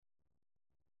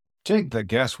Take the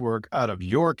guesswork out of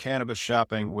your cannabis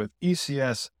shopping with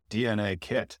ECS DNA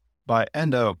Kit by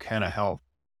Endo Canna Health.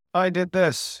 I did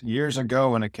this years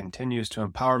ago, and it continues to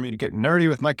empower me to get nerdy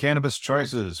with my cannabis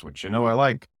choices, which you know I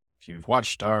like. If you've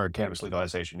watched our Cannabis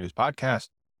Legalization News podcast,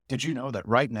 did you know that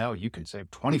right now you can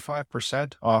save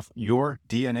 25% off your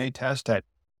DNA test at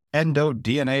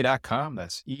endodna.com?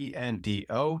 That's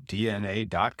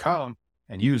ENDODNA.com,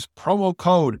 and use promo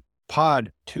code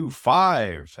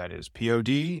POD25. That is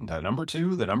POD, the number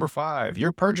 2, the number 5.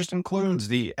 Your purchase includes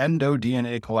the Endo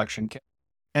DNA Collection Kit,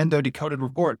 Endo Decoded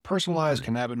Report, personalized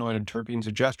cannabinoid and terpene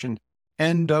suggestion,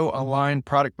 Endo Aligned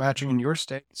product matching in your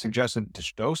state, suggested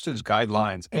dosage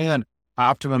guidelines, and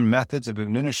optimum methods of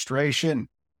administration.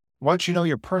 Once you know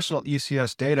your personal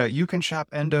ECS data, you can shop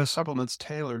Endo supplements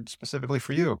tailored specifically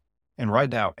for you. And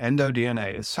right now, Endo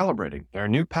DNA is celebrating their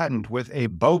new patent with a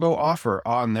BOGO offer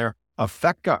on their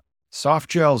Affeca soft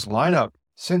gels lineup.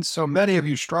 Since so many of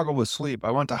you struggle with sleep,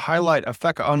 I want to highlight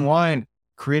Affeca Unwind,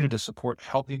 created to support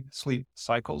healthy sleep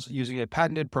cycles using a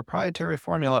patented proprietary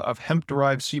formula of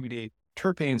hemp-derived CBD,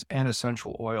 terpenes, and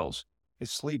essential oils. If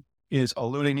sleep is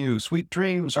eluding you, sweet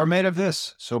dreams are made of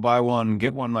this. So buy one,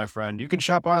 get one, my friend. You can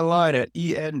shop online at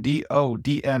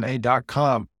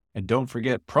endodna.com. And don't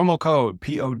forget promo code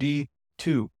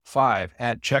POD25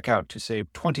 at checkout to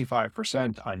save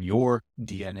 25% on your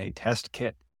DNA test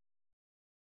kit.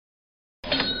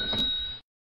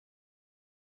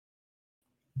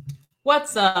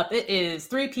 What's up? It is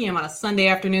 3 p.m. on a Sunday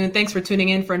afternoon. Thanks for tuning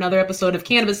in for another episode of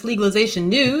Cannabis Legalization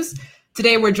News.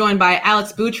 Today, we're joined by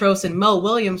Alex Boutros and Mo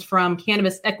Williams from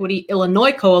Cannabis Equity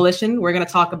Illinois Coalition. We're going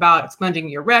to talk about expunging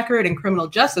your record and criminal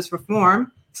justice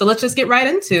reform. So let's just get right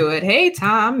into it. Hey,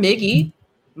 Tom, Miggy,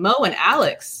 Mo, and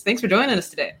Alex. Thanks for joining us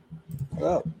today.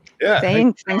 Well, yeah.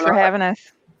 Thanks for having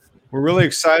us. We're really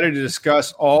excited to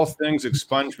discuss all things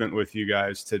expungement with you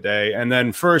guys today. And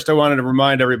then first, I wanted to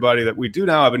remind everybody that we do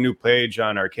now have a new page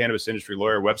on our Cannabis Industry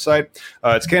Lawyer website.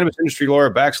 It's Cannabis Industry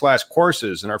Lawyer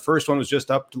 /courses. And our first one was just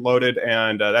uploaded.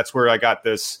 And that's where I got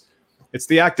this. It's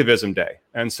the activism day.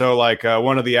 And so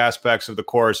one of the aspects of the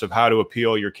course of how to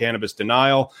appeal your cannabis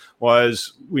denial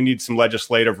was we need some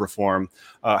legislative reform.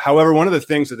 However, one of the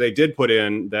things that they did put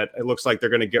in that it looks like they're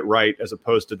going to get right, as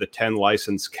opposed to the 10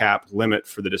 license cap limit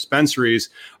for the dispensaries,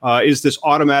 is this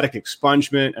automatic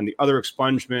expungement and the other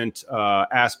expungement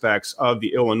aspects of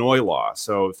the Illinois law.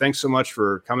 So thanks so much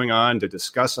for coming on to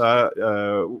discuss.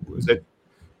 Is it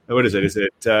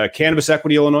Cannabis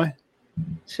Equity Illinois?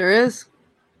 Sure is.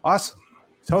 Awesome.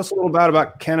 Tell us a little bit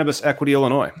about Cannabis Equity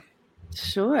Illinois.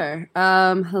 Sure.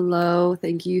 Hello.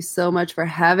 Thank you so much for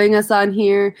having us on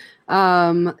here.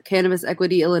 Cannabis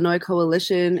Equity Illinois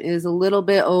Coalition is a little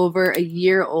bit over a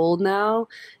year old now.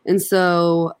 And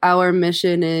so our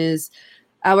mission is,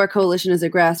 our coalition is a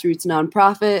grassroots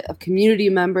nonprofit of community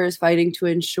members fighting to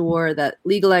ensure that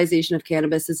legalization of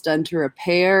cannabis is done to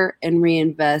repair and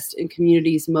reinvest in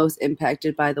communities most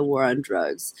impacted by the war on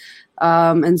drugs.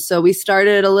 And so we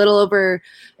started a little over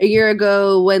a year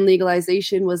ago when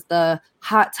legalization was the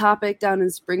hot topic down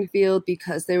in Springfield,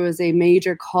 because there was a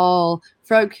major call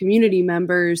from community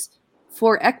members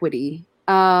for equity,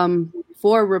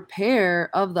 for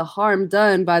repair of the harm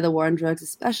done by the war on drugs,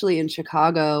 especially in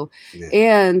Chicago. Yeah.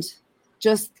 And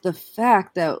just the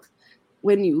fact that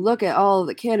when you look at all of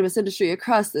the cannabis industry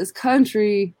across this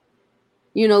country,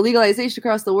 legalization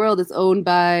across the world is owned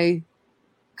by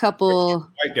couple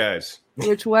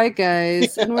rich white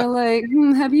guys, and we're like,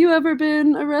 have you ever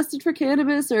been arrested for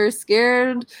cannabis or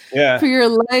scared for your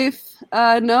life?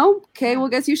 No. Okay, well,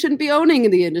 guess you shouldn't be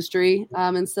owning the industry.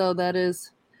 And so that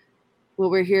is what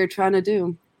we're here trying to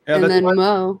do. And then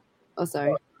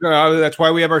that's why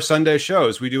we have our Sunday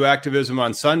shows. We do activism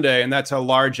on Sunday, and that's a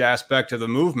large aspect of the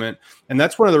movement. And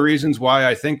that's one of the reasons why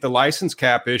I think the license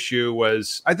cap issue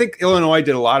was, I think Illinois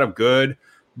did a lot of good,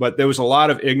 but there was a lot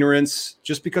of ignorance,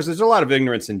 just because there's a lot of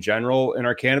ignorance in general in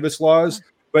our cannabis laws.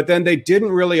 But then they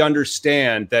didn't really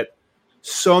understand that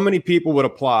so many people would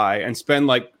apply and spend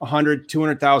like $100,000,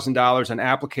 $200,000 on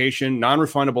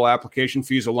non-refundable application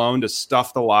fees alone to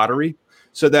stuff the lottery.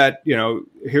 So that,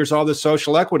 here's all this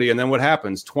social equity. And then what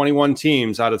happens? 21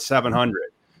 teams out of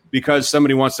 700, because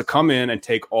somebody wants to come in and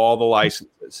take all the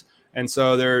licenses. And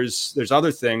so there's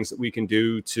other things that we can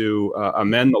do to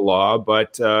amend the law.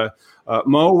 But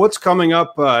Mo, what's coming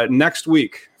up next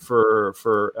week for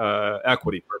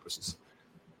equity purposes?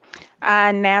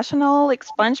 National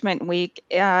Expungement Week.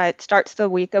 It starts the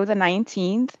week of the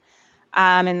 19th.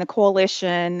 And the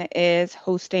coalition is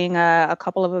hosting a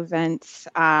couple of events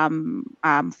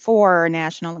for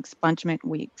National Expungement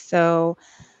Week. So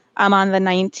on the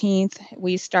 19th,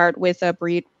 we start with a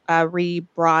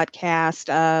rebroadcast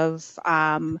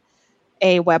of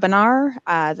a webinar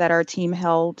that our team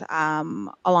held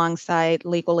alongside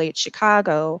Legal Aid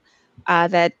Chicago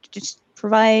that just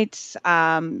provides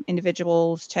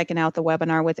individuals checking out the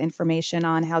webinar with information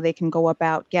on how they can go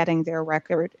about getting their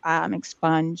record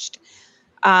expunged.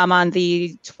 On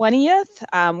the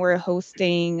 20th, we're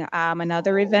hosting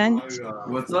another event.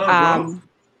 What's up, bro?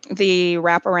 The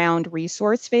Wraparound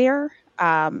Resource Fair.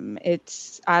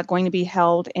 It's going to be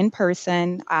held in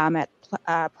person at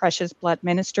Precious Blood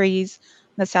Ministries,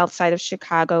 on the south side of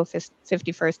Chicago,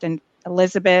 51st and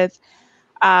Elizabeth.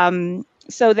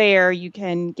 So there you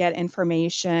can get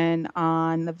information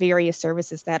on the various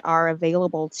services that are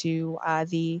available to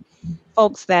the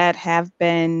folks that have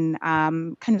been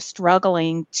kind of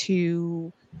struggling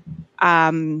to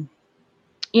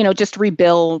just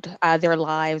rebuild their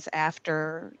lives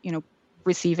after,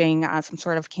 receiving some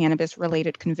sort of cannabis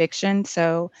related conviction.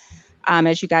 So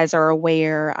as you guys are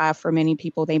aware, for many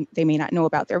people, they may not know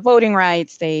about their voting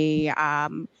rights. They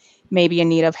may be in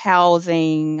need of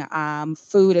housing,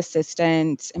 food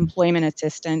assistance, employment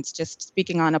assistance. Just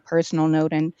speaking on a personal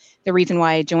note, and the reason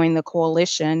why I joined the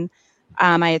coalition,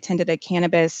 I attended a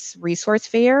cannabis resource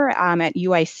fair at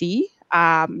UIC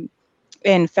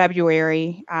in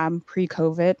February,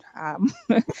 pre-COVID.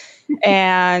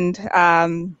 And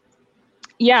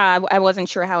I wasn't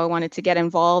sure how I wanted to get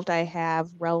involved. I have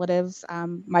relatives,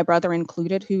 my brother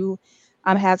included, who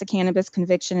has a cannabis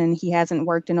conviction, and he hasn't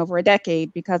worked in over a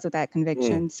decade because of that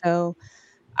conviction. So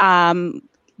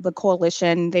the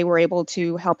coalition, they were able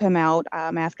to help him out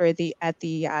at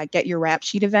the Get Your Rap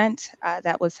Sheet event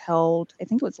that was held, I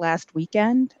think it was last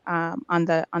weekend on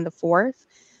the 4th.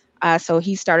 So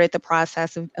he started the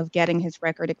process of getting his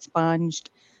record expunged.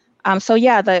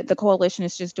 The coalition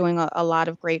is just doing a lot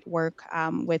of great work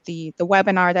with the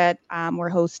webinar that we're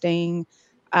hosting,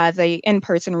 the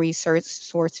in-person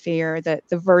resource fair, the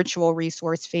virtual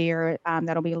resource fair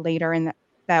that'll be later in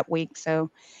that week.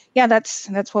 So,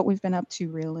 that's what we've been up to,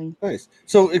 really. Nice.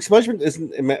 So expungement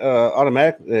isn't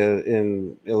automatic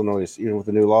in Illinois, even with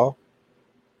the new law?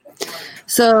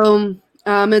 So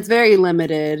it's very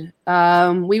limited.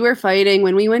 We were fighting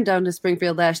when we went down to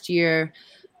Springfield last year,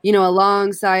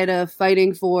 alongside of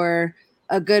fighting for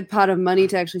a good pot of money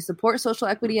to actually support social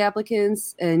equity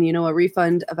applicants and, a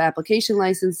refund of application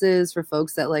licenses for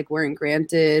folks that weren't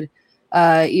granted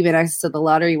even access to the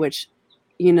lottery, which,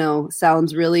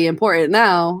 sounds really important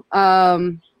now.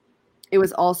 It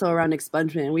was also around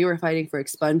expungement. We were fighting for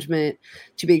expungement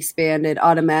to be expanded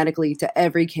automatically to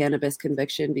every cannabis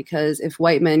conviction, because if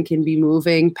white men can be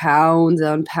moving pounds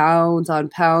on pounds on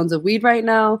pounds of weed right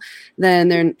now, then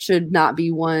there should not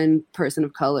be one person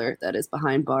of color that is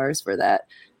behind bars for that.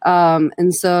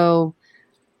 And so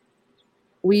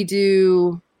we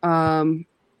do a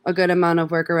good amount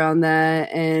of work around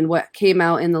that. And what came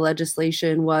out in the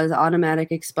legislation was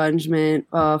automatic expungement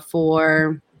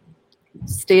for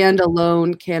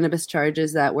standalone cannabis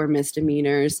charges that were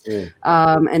misdemeanors.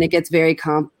 And it gets very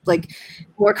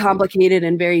more complicated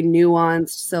and very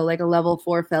nuanced. So a level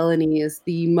 4 felony is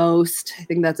the most, I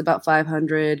think that's about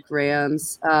 500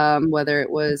 grams, whether it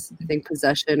was, I think,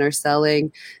 possession or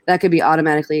selling, that could be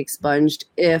automatically expunged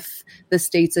if the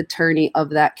state's attorney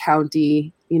of that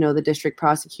county, the district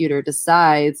prosecutor,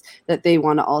 decides that they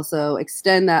want to also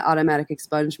extend that automatic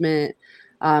expungement.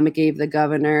 It gave the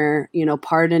governor,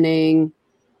 pardoning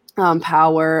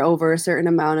power over a certain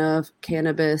amount of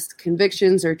cannabis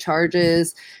convictions or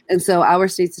charges. And so our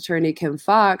state's attorney, Kim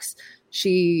Fox,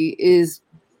 she is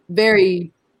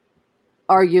very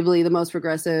arguably the most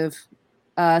progressive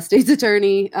state's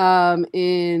attorney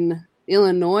in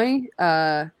Illinois.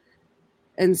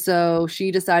 And so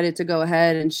she decided to go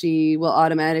ahead and she will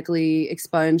automatically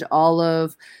expunge all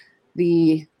of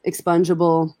the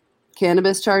expungible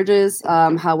cannabis charges.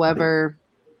 However,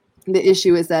 the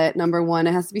issue is that, number one,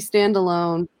 it has to be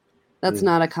standalone. That's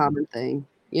not a common thing.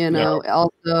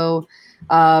 Also,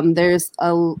 there's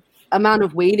a amount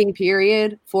of waiting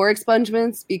period for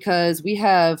expungements because we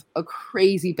have a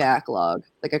crazy backlog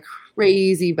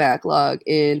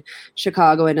in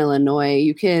Chicago and Illinois.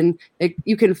 You can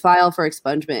file for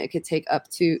expungement. It could take up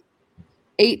to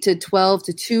 8 to 12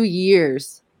 to 2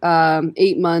 years,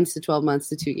 8 months to 12 months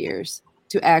to 2 years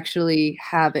to actually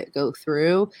have it go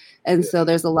through. And so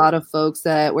there's a lot of folks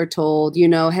that were told,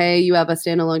 hey, you have a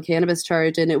standalone cannabis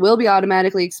charge and it will be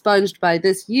automatically expunged by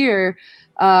this year.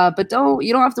 But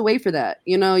you don't have to wait for that.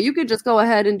 You could just go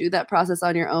ahead and do that process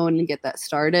on your own and get that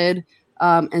started.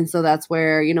 And so that's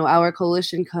where, our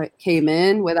coalition came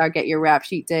in with our Get Your Rap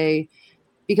Sheet Day,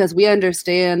 because we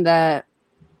understand that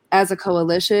as a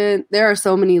coalition, there are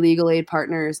so many legal aid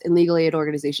partners and legal aid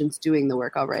organizations doing the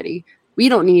work already. we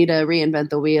don't need to reinvent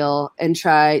the wheel and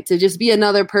try to just be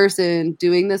another person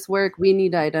doing this work. We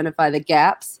need to identify the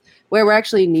gaps where we're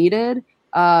actually needed.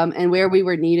 And where we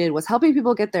were needed was helping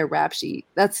people get their rap sheet.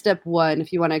 That's step one.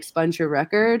 If you want to expunge your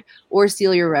record or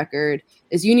seal your record,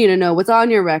 is you need to know what's on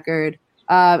your record.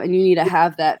 And you need to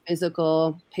have that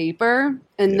physical paper.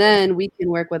 And then we can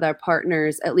work with our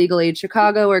partners at Legal Aid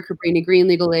Chicago or Cabrini Green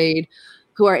Legal Aid,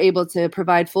 who are able to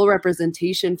provide full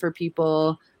representation for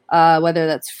people, whether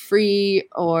that's free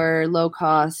or low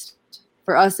cost.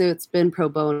 For us, it's been pro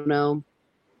bono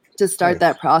to start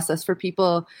that process for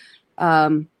people.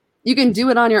 You can do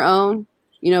it on your own,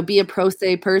 be a pro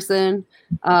se person.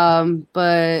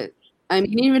 But I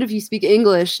mean, even if you speak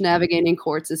English, navigating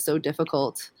courts is so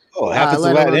difficult. Oh, it happens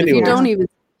a lot anyway. You don't even,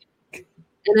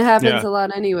 and it happens a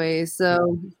lot anyway.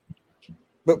 So,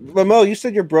 but Mo, you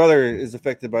said your brother is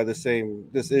affected by this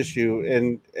issue,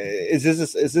 and is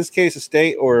this case a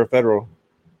state or a federal?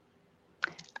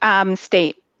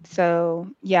 State. So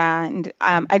yeah, and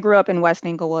I grew up in West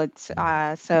Englewood,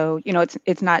 so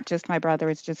it's not just my brother;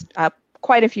 it's just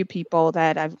quite a few people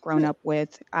that I've grown up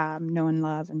with, know and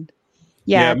love, and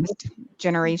just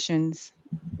generations.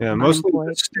 Yeah, mostly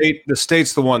the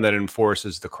state's the one that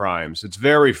enforces the crimes. It's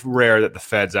very rare that the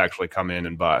feds actually come in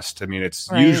and bust. I mean, it's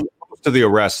usually most of the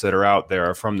arrests that are out there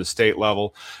are from the state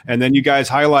level. And then you guys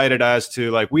highlighted as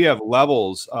to like we have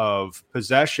levels of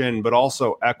possession, but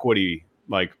also equity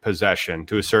like possession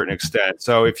to a certain extent.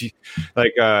 So if you,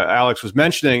 like Alex was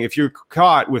mentioning, if you're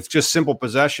caught with just simple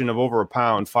possession of over a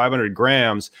pound, 500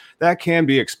 grams, that can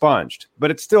be expunged,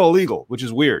 but it's still illegal, which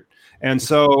is weird. And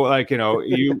so, like,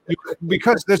 you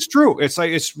because that's true.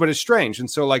 But it's strange. And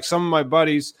so, like, some of my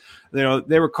buddies,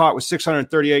 they were caught with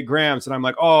 638 grams. And I'm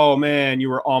like, oh, man, you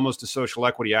were almost a social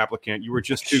equity applicant. You were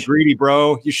just too greedy,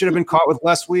 bro. You should have been caught with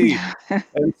less weed.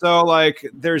 And so, like,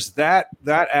 there's that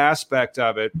aspect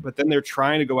of it. But then they're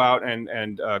trying to go out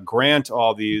and grant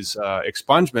all these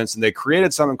expungements. And they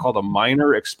created something called a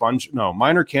minor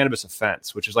cannabis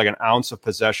offense, which is like an ounce of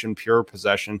possession, pure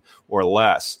possession or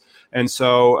less. And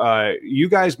so you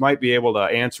guys might be able to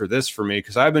answer this for me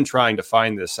because I've been trying to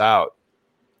find this out.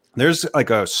 There's like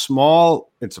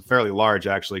it's a fairly large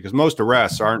actually, because most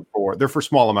arrests they're for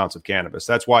small amounts of cannabis.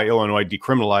 That's why Illinois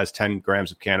decriminalized 10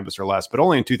 grams of cannabis or less, but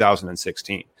only in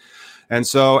 2016. And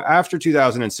so after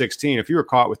 2016, if you were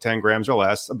caught with 10 grams or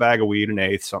less, a bag of weed, an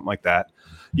eighth, something like that,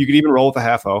 you could even roll with a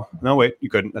half O. No, wait, you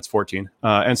couldn't. That's 14.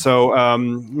 And so,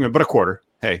 but a quarter.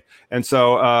 Hey. And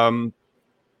so,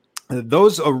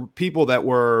 those are people that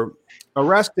were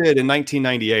arrested in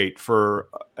 1998 for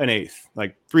an eighth,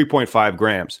 like 3.5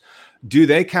 grams. Do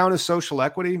they count as social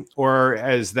equity, or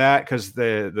as that? Because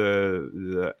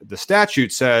the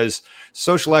statute says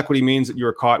social equity means that you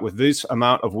were caught with this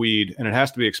amount of weed, and it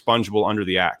has to be expungible under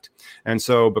the act. And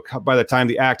so, by the time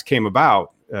the act came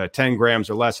about, 10 grams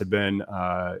or less had been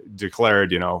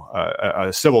declared, a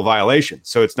civil violation.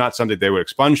 So it's not something they would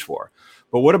expunge for.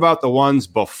 But what about the ones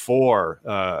before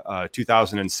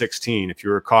 2016? If you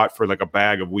were caught for like a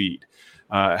bag of weed,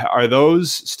 are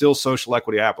those still social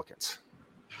equity applicants?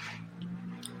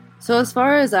 So as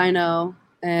far as I know,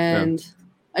 and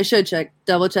I should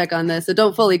double check on this, so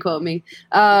don't fully quote me,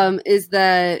 is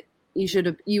that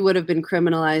you would have been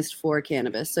criminalized for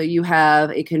cannabis. So you have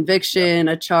a conviction,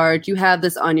 a charge, you have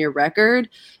this on your record.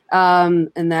 And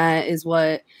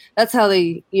that's how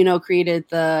they, created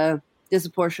the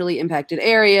disproportionately impacted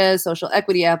areas, social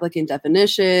equity applicant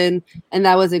definition, and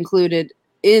that was included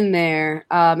in there.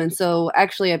 And so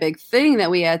actually a big thing that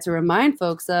we had to remind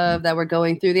folks of that we're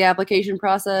going through the application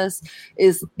process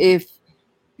is if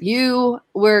you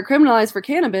were criminalized for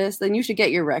cannabis, then you should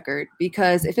get your record,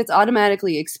 because if it's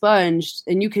automatically expunged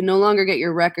and you can no longer get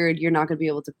your record, you're not going to be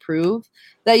able to prove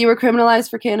that you were criminalized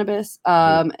for cannabis,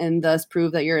 and thus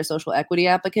prove that you're a social equity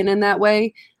applicant in that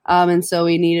way. And so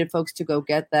we needed folks to go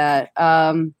get that.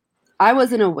 I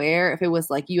wasn't aware if it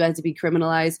was like you had to be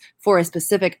criminalized for a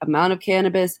specific amount of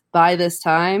cannabis by this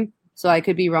time. So I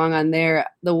could be wrong on there.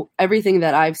 Everything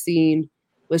that I've seen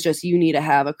was just you need to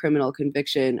have a criminal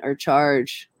conviction or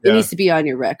charge. It needs to be on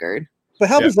your record. But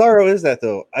how bizarro is that,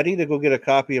 though? I need to go get a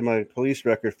copy of my police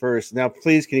record first. Now,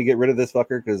 please, can you get rid of this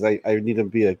fucker? Because I need to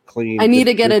be a clean... I need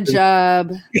to get a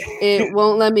job. It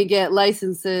won't let me get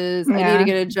licenses. Yeah. I need to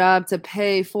get a job to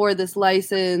pay for this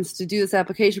license, to do this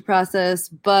application process.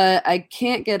 But I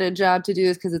can't get a job to do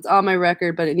this because it's on my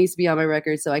record, but it needs to be on my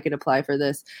record so I can apply for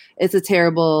this. It's a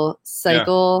terrible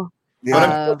cycle. Yeah. But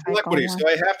I'm equity, so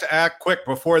I have to act quick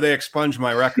before they expunge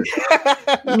my record.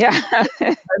 Yeah.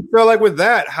 And so, like with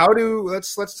that,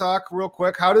 let's talk real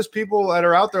quick. How does people that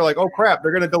are out there like, oh crap,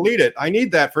 they're going to delete it? I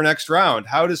need that for next round.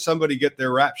 How does somebody get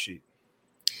their rap sheet?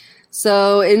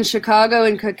 So in Chicago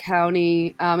and Cook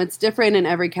County, it's different in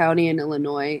every county in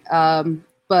Illinois.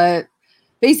 But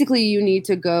basically, you need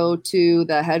to go to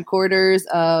the headquarters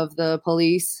of the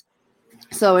police.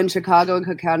 So in Chicago and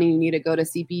Cook County, you need to go to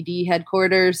CPD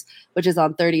headquarters, which is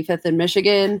on 35th in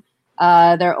Michigan.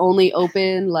 They're only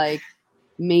open like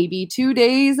maybe 2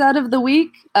 days out of the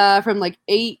week, from like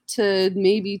 8 to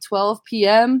maybe 12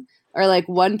 p.m. or like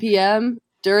 1 p.m.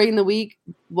 during the week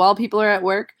while people are at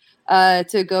work.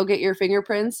 To go get your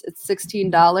fingerprints. It's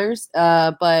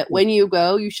 $16. But when you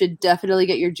go, you should definitely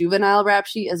get your juvenile rap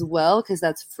sheet as well, because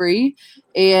that's free.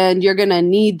 And you're going to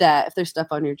need that if there's stuff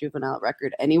on your juvenile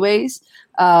record anyways.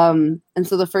 And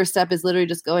so the first step is literally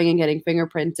just going and getting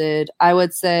fingerprinted. I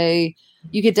would say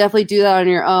you could definitely do that on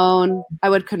your own. I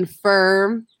would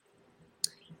confirm,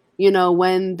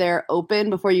 when they're open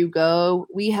before you go.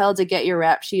 We held a Get Your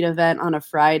Rap Sheet event on a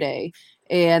Friday.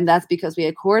 And that's because we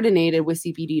had coordinated with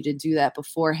CPD to do that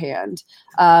beforehand.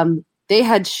 They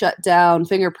had shut down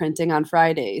fingerprinting on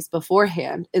Fridays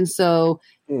beforehand. And so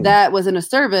that wasn't a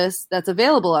service that's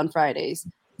available on Fridays.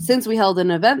 Since we held an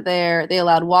event there, they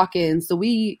allowed walk-ins. So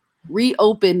we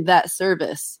reopened that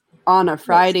service on a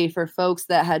Friday for folks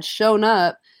that had shown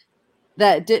up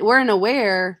that weren't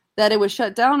aware that it was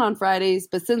shut down on Fridays.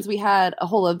 But since we had a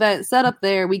whole event set up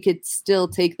there, we could still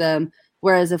take them.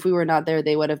 Whereas if we were not there,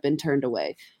 they would have been turned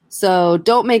away. So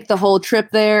don't make the whole trip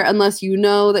there unless you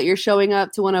know that you're showing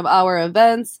up to one of our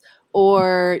events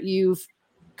or you've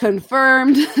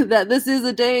confirmed that this is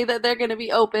a day that they're going to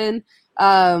be open,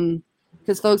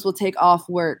 because folks will take off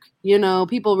work.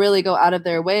 People really go out of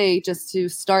their way just to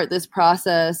start this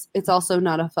process. It's also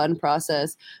not a fun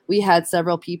process. We had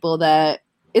several people that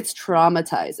it's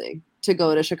traumatizing to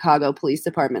go to Chicago Police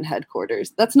Department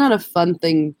headquarters. That's not a fun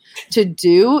thing to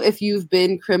do if you've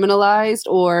been criminalized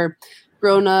or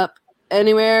grown up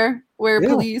anywhere where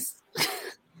police,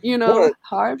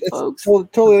 hard folks.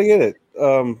 Totally get it.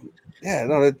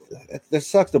 That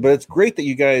sucks though, but it's great that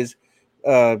you guys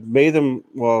made them,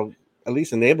 at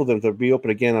least enabled them to be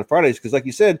open again on Fridays. Because like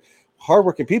you said,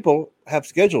 hardworking people have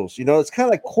schedules. It's kind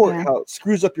of like court, how it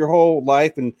screws up your whole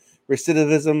life and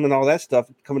recidivism and all that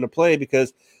stuff come into play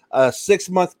because a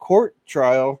 6-month court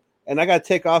trial and I got to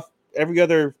take off every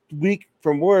other week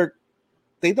from work.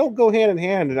 They don't go hand in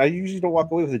hand. And I usually don't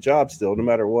walk away with a job still, no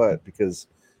matter what, because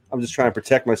I'm just trying to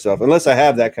protect myself unless I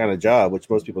have that kind of job, which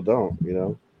most people don't,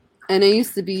 And it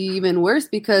used to be even worse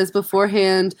because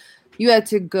beforehand you had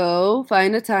to go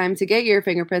find a time to get your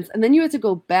fingerprints and then you had to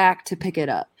go back to pick it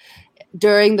up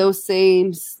during those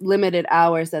same limited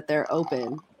hours that they're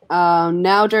open.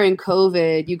 Now during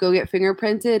COVID, you go get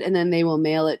fingerprinted and then they will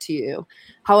mail it to you.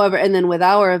 However, and then with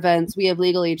our events, we have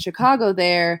Legal Aid Chicago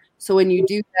there. So when you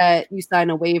do that, you sign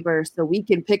a waiver so we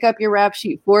can pick up your rap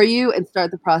sheet for you and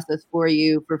start the process for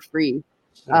you for free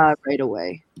right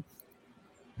away.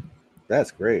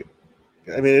 That's great.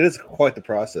 I mean, it is quite the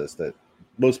process that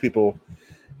most people,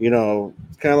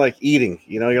 it's kind of like eating.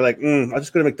 You're like, I'll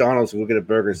just go to McDonald's and we'll get a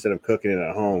burger instead of cooking it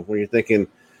at home. When you're thinking,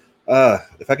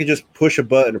 if I could just push a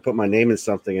button or put my name in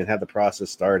something and have the process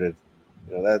started,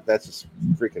 that's just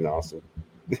freaking awesome.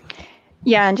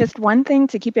 Yeah, and just one thing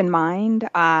to keep in mind,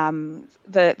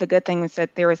 the good thing is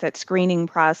that there was that screening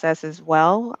process as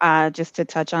well, just to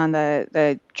touch on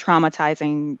the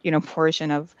traumatizing,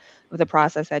 portion of the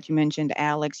process that you mentioned,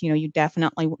 Alex. You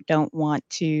definitely don't want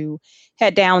to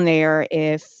head down there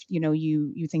if,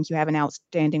 you think you have an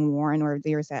outstanding warrant or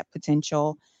there's that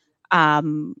potential.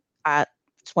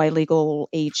 That's why Legal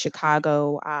Aid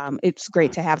Chicago, it's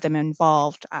great to have them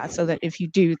involved so that if you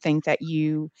do think that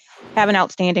you have an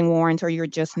outstanding warrant or you're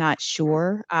just not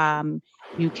sure,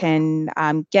 you can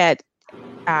get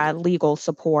legal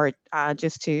support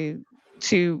just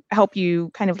to help you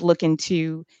kind of look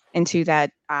into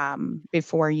that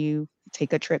before you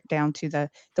take a trip down to the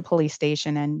police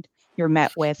station and you're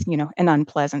met with, an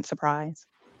unpleasant surprise.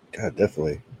 God,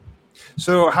 definitely.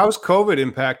 So how's COVID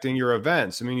impacting your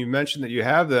events? I mean, you mentioned that you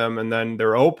have them and then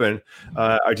they're open.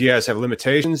 Do you guys have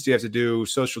limitations? Do you have to do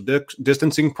social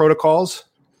distancing protocols?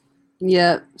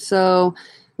 Yeah. So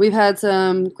we've had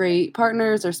some great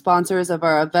partners or sponsors of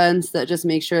our events that just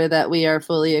make sure that we are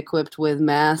fully equipped with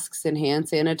masks and hand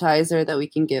sanitizer that we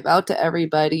can give out to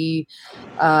everybody.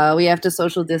 We have to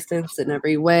social distance in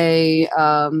every way.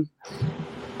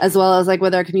 As well as like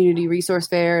with our community resource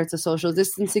fair, it's a social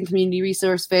distancing community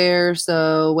resource fair.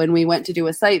 So when we went to do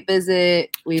a site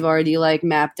visit, we've already like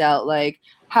mapped out like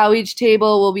how each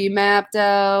table will be mapped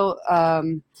out,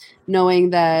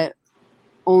 knowing that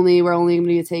we're only going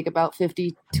to take about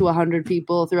 50 to 100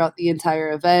 people throughout the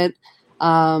entire event,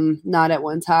 not at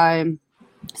one time.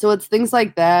 So it's things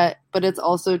like that, but it's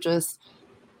also just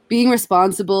being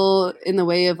responsible in the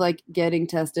way of like getting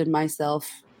tested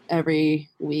myself every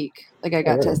week. Like I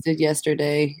got tested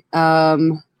yesterday.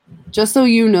 Just so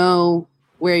you know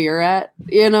where you're at,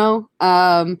 and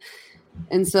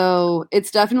so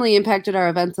it's definitely impacted our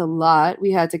events a lot.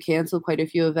 We had to cancel quite a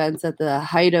few events at the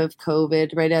height of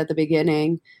COVID, right at the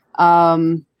beginning.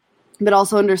 But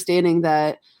also understanding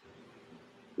that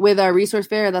with our resource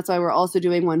fair, that's why we're also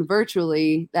doing one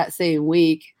virtually that same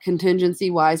week,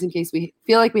 contingency-wise, in case we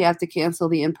feel like we have to cancel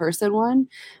the in-person one,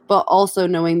 but also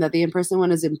knowing that the in-person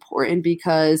one is important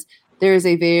because there's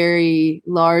a very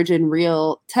large and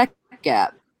real tech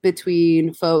gap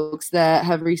between folks that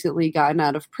have recently gotten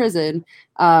out of prison.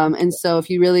 And so if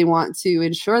you really want to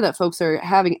ensure that folks are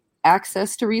having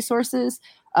access to resources,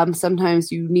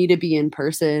 sometimes you need to be in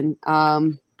person,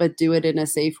 but do it in a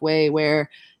safe way where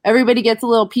everybody gets a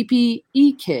little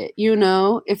PPE kit.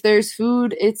 If there's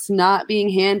food, it's not being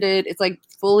handed. It's like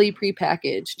fully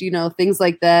prepackaged, things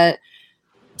like that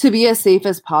to be as safe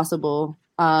as possible,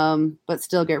 but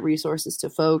still get resources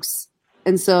to folks.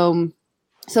 And so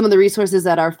some of the resources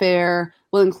at our fair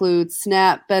will include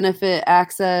SNAP benefit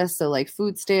access, so like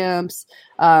food stamps.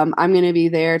 I'm going to be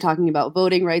there talking about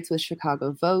voting rights with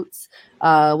Chicago Votes.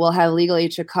 We'll have Legal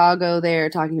Aid Chicago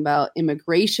there talking about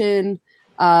immigration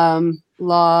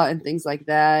law and things like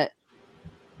that.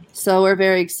 So we're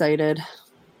very excited.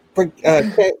 For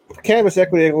Cannabis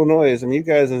Equity Illinois, you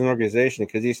guys as an organization,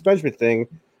 because the expungement thing,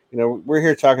 we're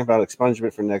here talking about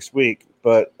expungement for next week,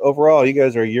 but overall, you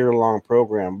guys are a year-long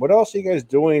program. What else are you guys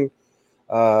doing?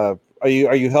 Are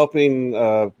you helping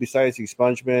besides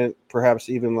expungement, perhaps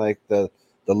even like the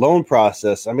loan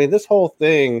process? I mean, this whole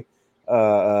thing,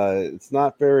 it's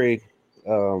not very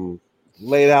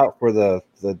laid out for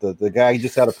the guy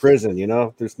just out of prison.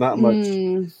 There's not much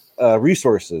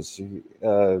resources. Do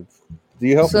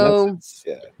you help?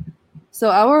 So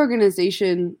our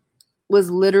organization was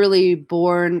literally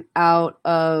born out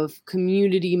of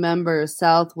community members,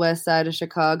 southwest side of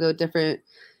Chicago, different,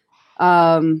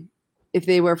 if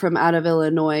they were from out of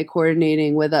Illinois,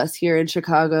 coordinating with us here in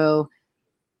Chicago,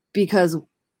 because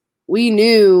we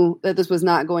knew that this was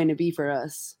not going to be for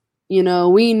us.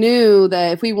 We knew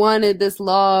that if we wanted this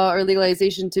law or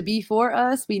legalization to be for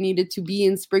us, we needed to be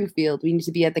in Springfield. We need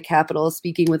to be at the Capitol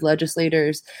speaking with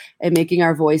legislators and making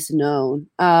our voice known.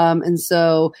 And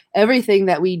so everything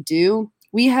that we do,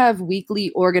 we have weekly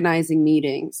organizing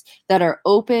meetings that are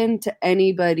open to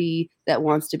anybody that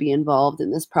wants to be involved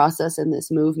in this process and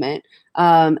this movement.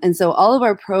 And so all of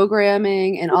our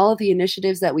programming and all of the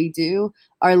initiatives that we do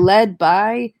are led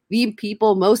by the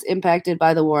people most impacted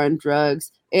by the war on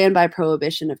drugs and by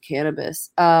prohibition of cannabis.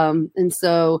 And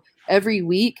so every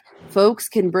week, folks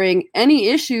can bring any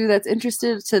issue that's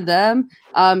interested to them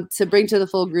to bring to the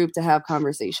full group to have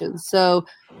conversations. So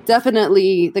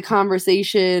definitely the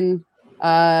conversation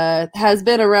has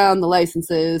been around the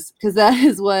licenses, because that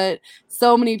is what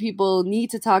so many people need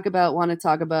to talk about, want to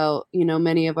talk about.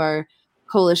 Many of our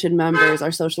coalition members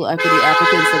are social equity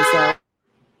applicants themselves.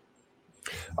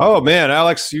 Oh man,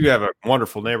 Alex, you have a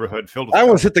wonderful neighborhood filled with. I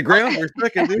almost hit the ground for a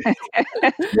second, dude.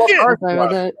 Sorry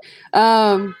about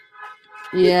that.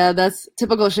 Yeah, that's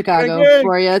typical Chicago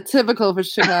for you. Typical for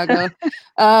Chicago.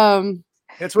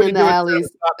 That's what you in do the alleys.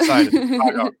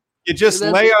 You just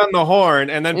lay on the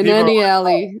horn, and then in any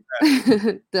alley,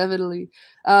 definitely.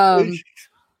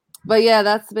 But yeah,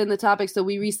 that's been the topic. So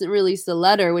we recently released a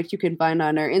letter, which you can find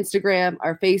on our Instagram,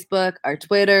 our Facebook, our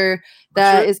Twitter.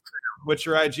 What's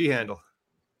your IG handle?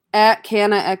 At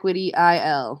Canna Equity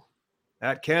IL.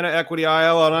 At Canna Equity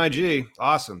IL on IG.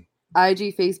 Awesome.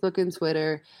 IG, Facebook, and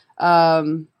Twitter.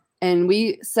 And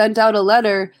we sent out a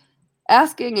letter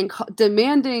asking and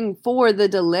demanding for the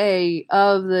delay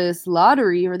of this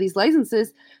lottery or these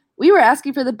licenses. We were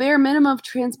asking for the bare minimum of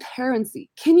transparency.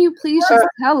 Can you please just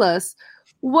tell us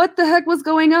what the heck was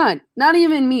going on? Not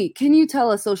even me. Can you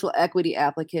tell a social equity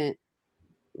applicant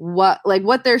what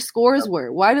their scores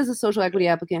were? Why does a social equity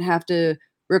applicant have to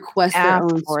request their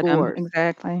own scores?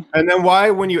 Exactly. And then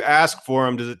why, when you ask for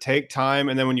them, does it take time?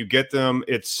 And then when you get them,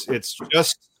 it's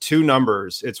just two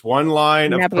numbers. It's one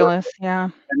line nebulous, of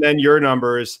and then your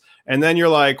numbers. And then you're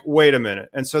like, wait a minute.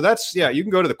 And so you can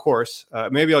go to the course.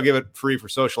 Maybe I'll give it free for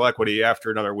social equity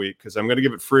after another week, because I'm going to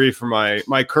give it free for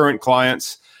my current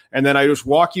clients. And then I just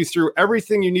walk you through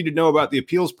everything you need to know about the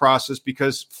appeals process,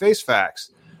 because face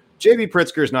facts, J.B.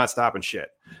 Pritzker is not stopping shit.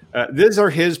 These are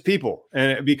his people,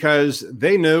 and because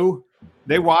they knew,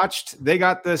 they watched, they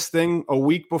got this thing a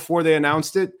week before they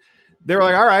announced it. They were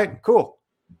like, all right, cool.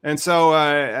 And so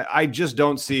I just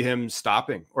don't see him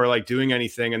stopping or like doing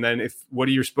anything. And then what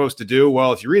are you supposed to do?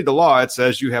 Well, if you read the law, it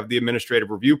says you have the administrative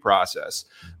review process.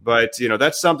 But,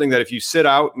 that's something that if you sit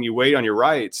out and you wait on your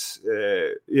rights,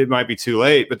 it might be too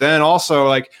late. But then also,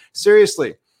 like,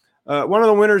 seriously, one of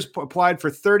the winners applied for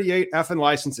 38 effing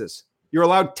licenses. You're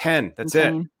allowed 10. That's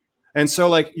it. And so,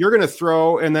 like, you're going to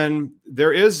throw, and then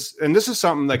and this is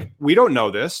something like, we don't know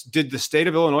this. Did the state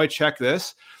of Illinois check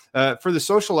this? For the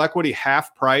social equity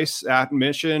half price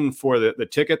admission for the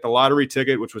ticket, the lottery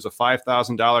ticket, which was a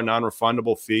 $5,000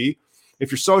 non-refundable fee.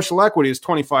 If your social equity is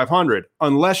 $2,500,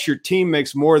 unless your team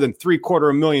makes more than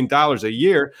 $750,000 a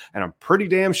year, and I'm pretty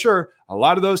damn sure a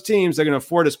lot of those teams that are going to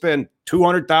afford to spend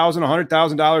 $200,000,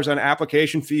 $100,000 on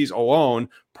application fees alone,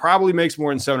 probably makes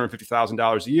more than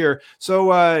 $750,000 a year.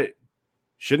 So,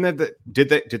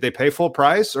 did they pay full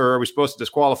price, or are we supposed to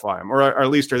disqualify them? Or at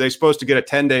least are they supposed to get a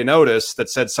 10-day notice that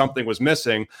said something was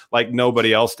missing like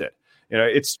nobody else did?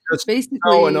 It's just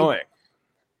so annoying.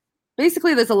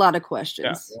 Basically, there's a lot of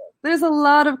questions. Yeah. There's a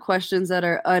lot of questions that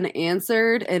are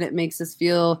unanswered, and it makes us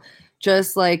feel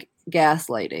just like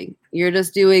gaslighting. You're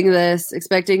just doing this,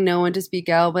 expecting no one to speak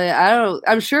out. But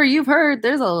I'm sure you've heard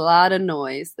there's a lot of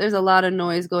noise. There's a lot of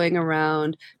noise going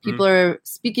around. People are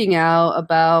speaking out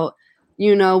about,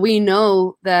 we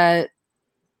know that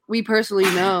we personally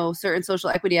know certain social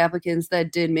equity applicants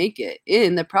that did make it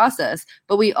in the process,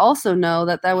 but we also know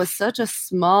that was such a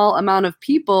small amount of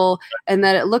people and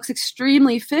that it looks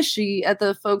extremely fishy at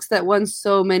the folks that won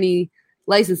so many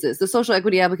licenses. The social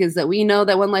equity applicants that we know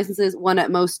that won licenses won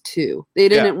at most 2. They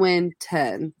didn't win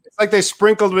 10. It's like they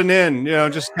sprinkled it in,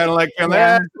 just kind of like,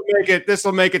 this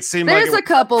will make it seem like there's a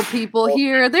couple people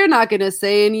here. They're not going to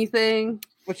say anything.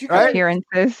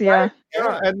 Appearances, right?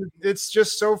 Yeah, and it's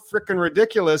just so freaking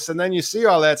ridiculous. And then you see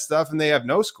all that stuff, and they have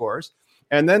no scores,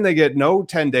 and then they get no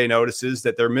 10-day notices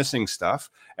that they're missing stuff,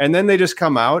 and then they just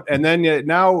come out. And then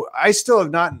now I still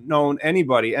have not known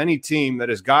any team that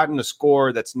has gotten a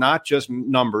score that's not just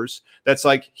numbers. That's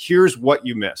like, here's what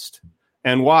you missed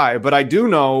and why. But I do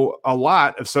know a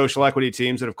lot of social equity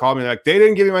teams that have called me like, they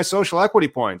didn't give me my social equity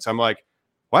points. I'm like,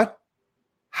 what?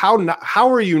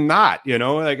 How are you not,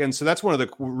 and so that's one of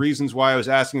the reasons why I was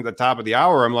asking at the top of the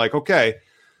hour. I'm like, okay,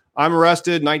 I'm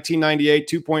arrested 1998,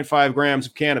 2.5 grams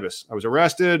of cannabis. I was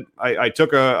arrested. I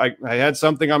had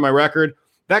something on my record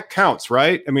that counts,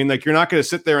 right? I mean, like, you're not going to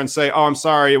sit there and say, oh, I'm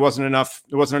sorry, it wasn't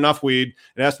enough weed.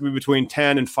 It has to be between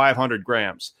 10 and 500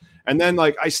 grams. And then,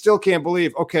 like, I still can't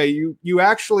believe, okay, you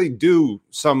actually do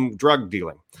some drug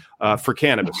dealing for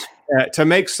cannabis to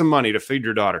make some money to feed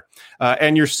your daughter.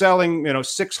 And you're selling,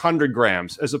 600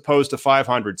 grams as opposed to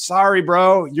 500. Sorry,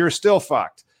 bro, you're still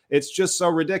fucked. It's just so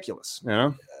ridiculous,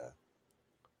 Yeah,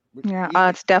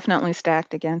 it's definitely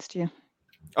stacked against you.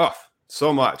 Oh,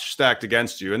 so much stacked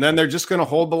against you. And then they're just going to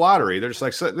hold the lottery. They're just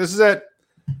like, so this is it.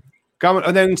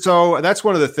 And then, so that's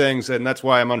one of the things, and that's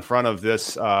why I'm in front of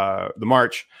this, the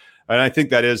march. And I think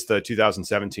that is the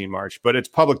 2017 march, but it's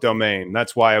public domain.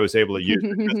 That's why I was able to use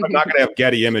it, because I'm not going to have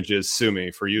Getty Images sue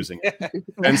me for using it.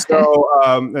 And so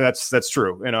that's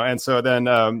true, And so then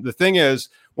the thing is,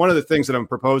 one of the things that I'm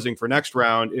proposing for next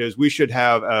round is we should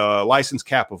have a license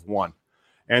cap of 1.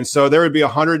 And so there would be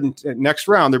next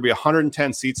round, there'd be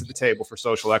 110 seats at the table for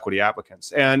social equity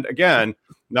applicants. And again,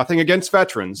 nothing against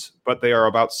veterans, but they are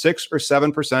about 6 or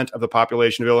 7% of the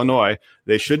population of Illinois.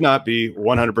 They should not be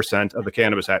 100% of the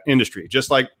cannabis industry. Just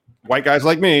like white guys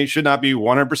like me should not be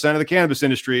 100% of the cannabis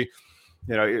industry.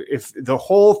 If the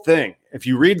whole thing, if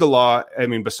you read the law, I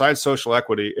mean, besides social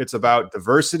equity, it's about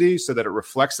diversity so that it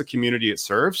reflects the community it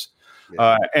serves.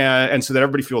 And so that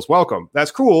everybody feels welcome.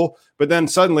 That's cool. But then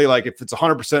suddenly, like, if it's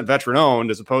 100% veteran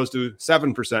owned as opposed to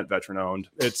 7% veteran owned,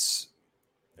 it's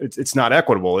not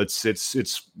equitable.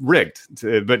 It's rigged.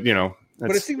 But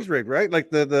it seems rigged, right? Like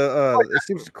it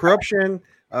seems corruption.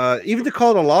 Even to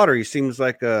call it a lottery seems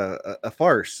like a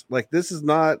farce. Like, this is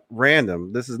not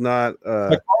random. This is not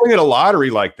like calling it a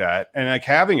lottery like that, and like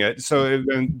having it. So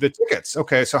the tickets.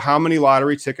 Okay, so how many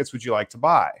lottery tickets would you like to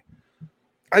buy?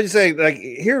 I just say, like,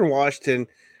 here in Washington,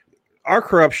 our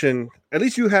corruption, at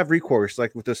least you have recourse,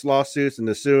 like with this lawsuits and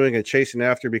the suing and chasing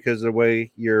after because of the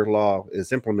way your law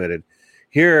is implemented.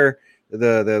 Here,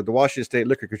 the Washington State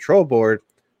Liquor Control Board,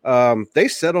 they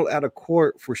settled out of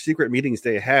court for secret meetings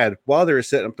they had while they were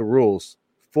setting up the rules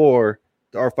for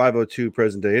the R502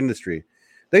 present day industry.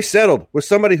 They settled with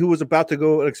somebody who was about to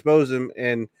go and expose them,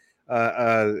 and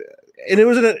it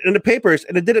was in the papers,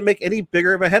 and it didn't make any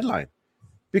bigger of a headline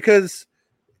because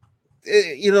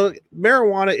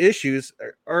marijuana issues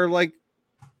are like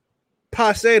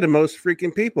passe to most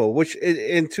freaking people, which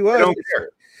and to us, don't care.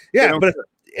 Yeah, but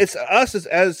it's us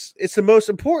as it's the most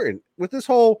important with this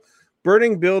whole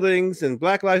burning buildings and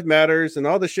Black Lives Matters and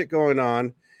all the shit going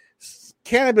on.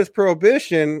 Cannabis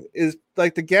prohibition is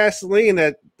like the gasoline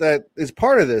that is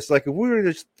part of this. Like if we were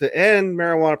just to end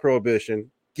marijuana prohibition,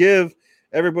 give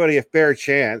everybody a fair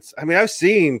chance. I mean, I've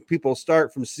seen people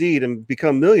start from seed and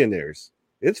become millionaires.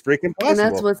 It's freaking possible. And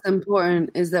that's what's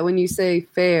important is that when you say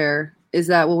fair, is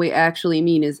that what we actually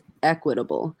mean is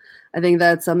equitable. I think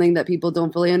that's something that people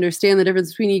don't fully understand, the difference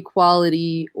between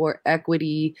equality or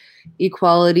equity.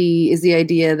 Equality is the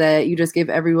idea that you just give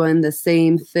everyone the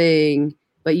same thing,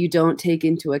 but you don't take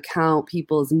into account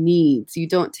people's needs. You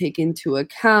don't take into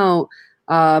account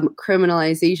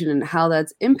criminalization and how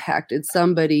that's impacted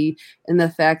somebody, and the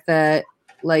fact that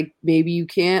like maybe you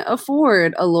can't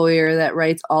afford a lawyer that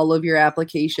writes all of your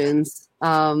applications,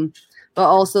 but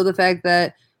also the fact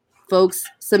that folks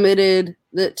submitted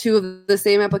the two of the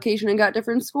same application and got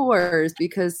different scores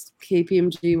because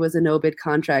KPMG was a no-bid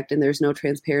contract and there's no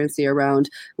transparency around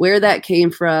where that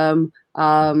came from.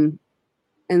 And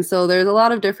so there's a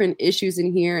lot of different issues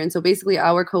in here. And so basically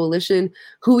our coalition,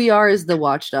 who we are is the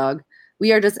watchdog.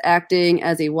 We are just acting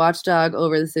as a watchdog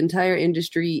over this entire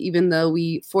industry, even though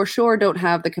we for sure don't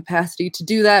have the capacity to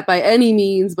do that by any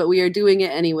means, but we are doing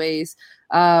it anyways.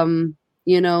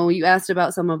 You asked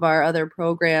about some of our other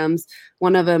programs.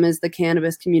 One of them is the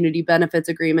Cannabis Community Benefits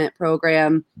Agreement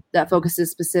program that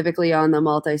focuses specifically on the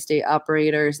multi-state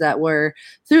operators that were,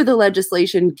 through the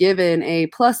legislation, given a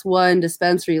 +1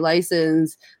 dispensary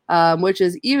license, which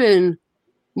is even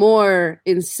more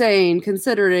insane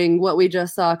considering what we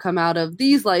just saw come out of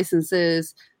these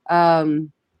licenses. And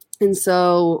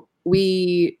so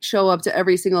we show up to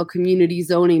every single community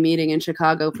zoning meeting in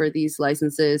Chicago for these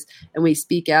licenses, and we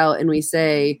speak out and we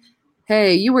say,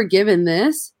 hey, you were given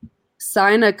this,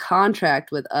 sign a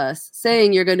contract with us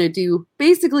saying you're going to do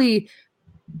basically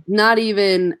not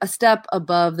even a step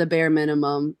above the bare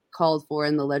minimum called for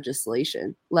in the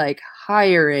legislation, like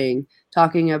hiring,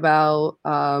 talking about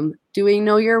doing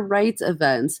Know Your Rights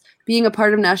events, being a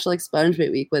part of National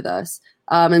Expungement Week with us.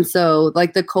 And so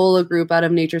like the Cola Group out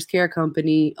of Nature's Care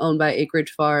Company owned by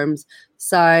Acreage Farms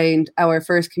signed our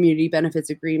first community benefits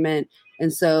agreement.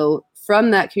 And so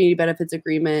from that community benefits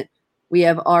agreement, we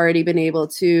have already been able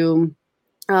to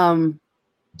guide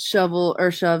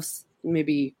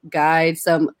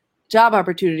some job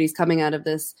opportunities coming out of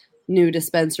this new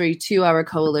dispensary to our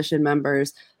coalition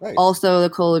members. Nice. Also, the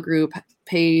Cola Group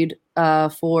paid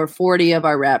for 40 of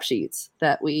our rap sheets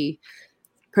that we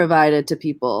provided to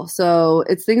people. So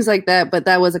it's things like that, but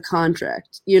that was a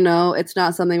contract, it's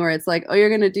not something where it's like, oh, you're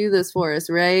going to do this for us,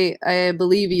 right? I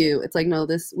believe you. It's like, no,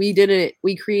 we did it.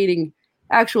 We creating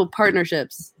actual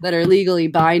partnerships that are legally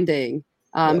binding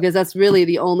because that's really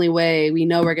the only way we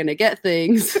know we're going to get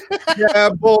things. Yeah,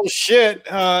 bullshit.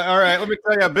 All right, let me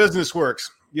tell you how business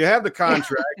works. You have the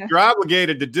contract. You're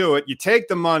obligated to do it. You take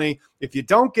the money. If you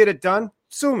don't get it done,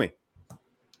 sue me.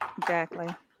 Exactly.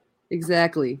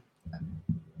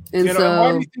 And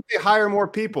why do you think they hire more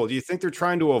people? Do you think they're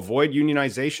trying to avoid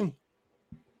unionization?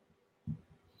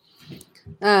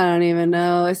 I don't even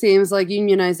know. It seems like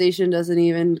unionization doesn't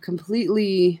even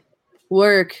completely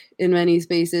work in many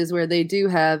spaces where they do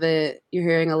have it. You're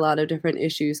hearing a lot of different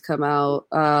issues come out.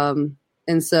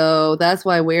 And so that's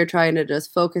why we're trying to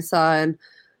just focus on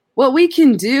what we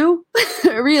can do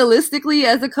realistically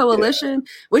as a coalition,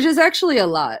 which is actually a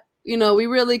lot. We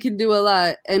really can do a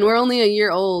lot, and we're only a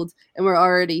year old and we're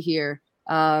already here.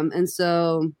 And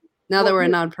so now that we're a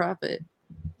nonprofit.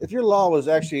 If your law was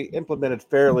actually implemented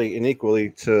fairly and equally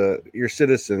to your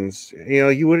citizens,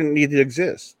 you wouldn't need to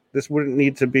exist. This wouldn't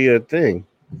need to be a thing,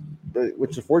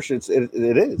 which unfortunately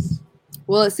it is.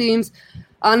 Well, it seems,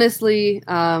 honestly,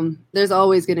 there's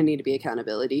always going to need to be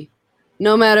accountability.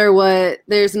 No matter what,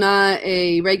 there's not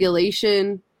a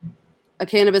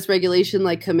cannabis regulation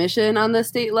like commission on the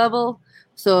state level.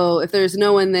 So if there's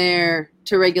no one there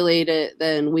to regulate it,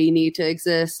 then we need to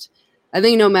exist. I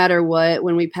think no matter what,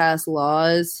 when we pass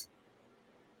laws,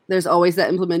 there's always that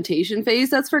implementation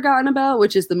phase that's forgotten about,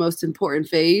 which is the most important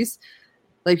phase.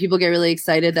 Like people get really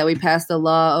excited that we passed a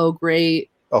law. Oh,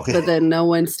 great. Okay. But then no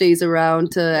one stays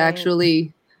around to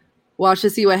actually watch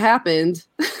to see what happened.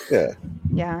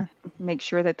 Yeah. Make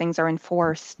sure that things are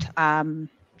enforced.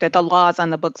 That the laws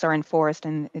on the books are enforced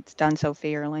and it's done so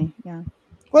fairly. Yeah.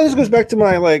 Well, this goes back to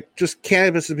my just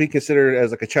cannabis to be considered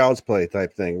as like a child's play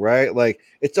type thing, right? Like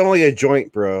it's only a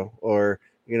joint, bro. Or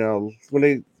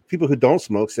when people who don't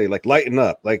smoke say lighten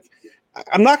up. Like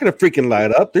I'm not going to freaking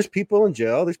light up. There's people in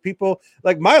jail. There's people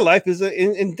my life is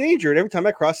endangered every time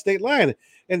I cross state line.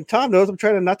 And Tom knows I'm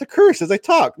trying not to curse as I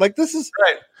talk. Like, this is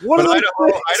right. One but of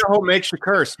Idaho makes you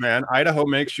curse, man. Idaho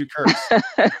makes you curse.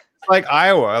 It's like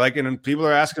Iowa, like, and people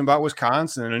are asking about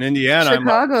Wisconsin and Indiana.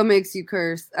 Chicago makes you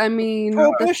curse. I mean,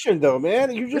 prohibition, though,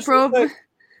 man. You just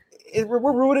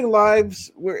we're ruining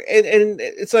lives. And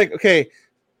it's like, okay,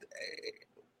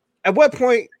 at what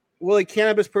point will a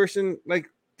cannabis person, like,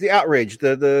 the outrage,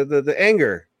 the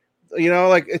anger,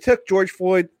 like, it took George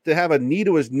Floyd to have a knee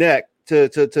to his neck to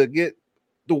get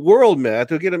the world mad,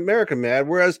 to get America mad,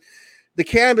 whereas the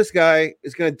cannabis guy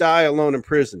is going to die alone in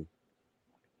prison.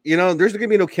 There's going to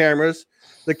be no cameras.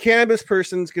 The cannabis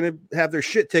person's going to have their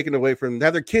shit taken away from them,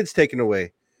 have their kids taken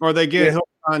away. Or they get hooked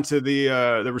onto the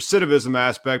recidivism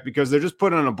aspect because they're just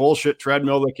put on a bullshit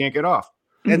treadmill they can't get off.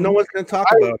 And no one's going to talk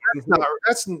about it.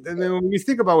 When you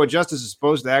think about what justice is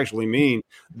supposed to actually mean,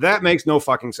 that makes no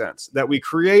fucking sense. That we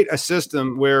create a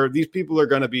system where these people are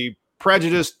going to be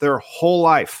prejudiced their whole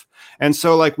life. And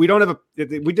so, like, we don't have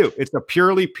we do. It's a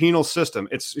purely penal system.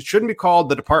 It shouldn't be called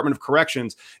the Department of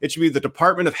Corrections. It should be the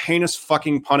Department of Heinous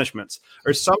Fucking Punishments,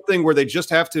 or something where they just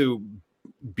have to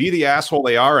be the asshole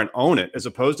they are and own it, as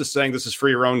opposed to saying this is for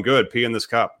your own good. Pee in this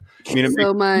cup. I mean,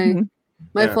 so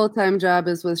my full-time job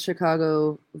is with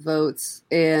Chicago Votes,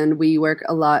 and we work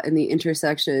a lot in the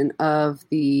intersection of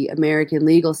the American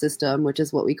legal system, which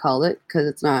is what we call it,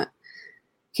 because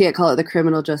can't call it the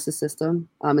criminal justice system.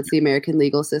 It's the American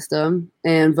legal system,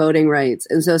 and voting rights.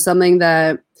 And so something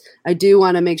that I do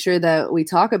want to make sure that we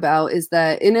talk about is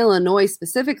that in Illinois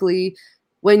specifically,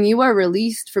 when you are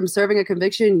released from serving a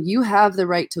conviction, you have the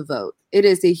right to vote. It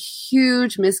is a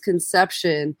huge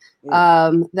misconception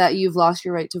that you've lost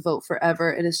your right to vote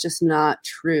forever. It is just not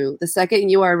true. The second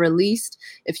you are released,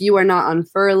 if you are not on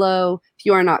furlough, if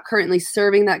you are not currently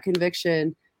serving that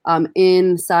conviction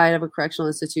inside of a correctional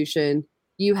institution,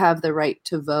 you have the right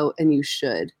to vote, and you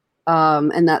should.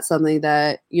 And that's something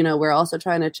that, we're also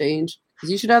trying to change,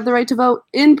 because you should have the right to vote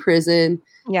in prison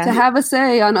to have a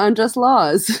say on unjust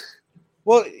laws.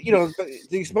 Well, the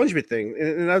expungement thing,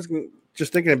 and I was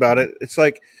just thinking about it. It's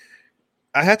like,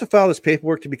 I have to file this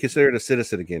paperwork to be considered a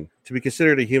citizen again, to be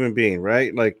considered a human being,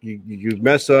 right? Like, you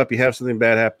mess up, you have something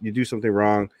bad happen, you do something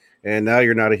wrong, and now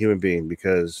you're not a human being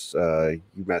because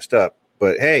you messed up.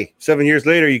 But hey, 7 years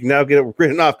later, you can now get it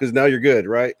written off because now you're good,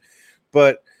 right?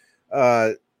 But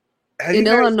in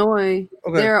Illinois,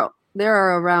 there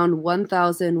are around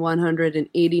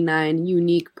 1,189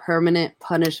 unique permanent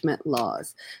punishment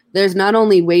laws. There's not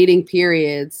only waiting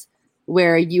periods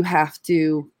where you have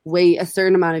to wait a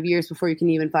certain amount of years before you can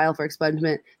even file for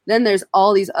expungement. Then there's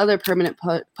all these other permanent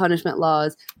punishment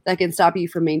laws that can stop you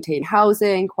from maintaining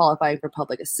housing, qualifying for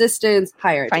public assistance,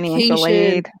 higher financial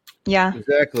education. aid. Yeah,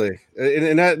 exactly.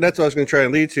 And that's what I was going to try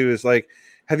and lead to is, like,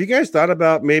 have you guys thought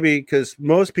about maybe, because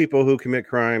most people who commit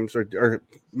crimes or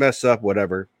mess up,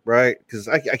 whatever, right? Because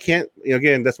I can't,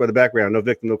 again, that's by the background. No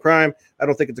victim, no crime. I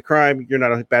don't think it's a crime. You're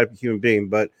not a bad human being,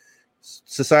 but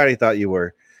society thought you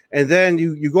were. And then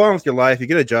you go on with your life. You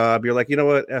get a job. You're like, you know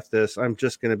what? F this. I'm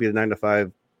just going to be the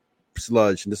 9-to-5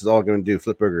 sludge, and this is all going to do,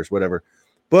 flip burgers, whatever.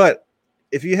 But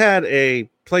if you had a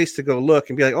place to go look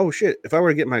and be like, oh shit, if I were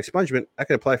to get my expungement, I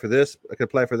could apply for this. I could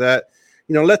apply for that.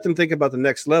 Let them think about the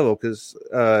next level. Because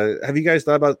have you guys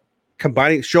thought about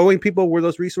showing people where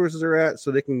those resources are at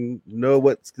so they can know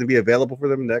what's going to be available for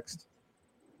them next?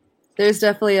 There's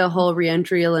definitely a whole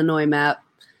Reentry Illinois map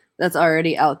that's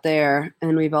already out there.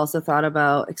 And we've also thought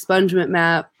about expungement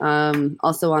map.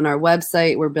 Also on our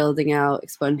website, we're building out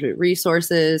expungement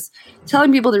resources,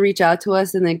 telling people to reach out to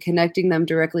us, and then connecting them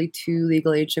directly to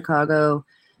Legal Aid Chicago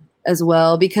as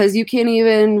well, because you can't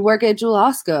even work at Jewel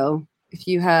Osco if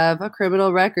you have a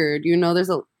criminal record.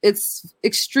 It's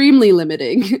extremely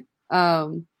limiting.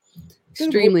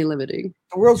 Extremely limiting.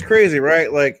 The world's crazy,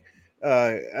 right? Like,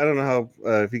 I don't know how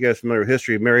if you guys are familiar with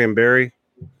history, Marion Barry,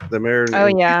 the mayor. Oh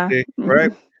yeah,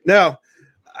 right. Now,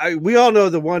 we all know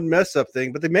the one mess up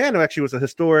thing, but the man actually was a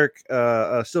historic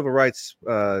civil rights.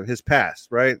 His past,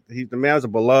 right? The man was a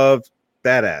beloved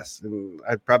badass, and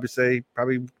I'd probably say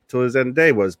till his end of the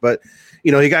day was. But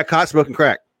he got caught smoking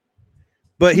crack.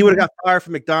 But he would have got fired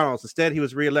from McDonald's. Instead, he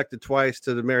was reelected twice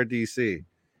to the mayor of DC.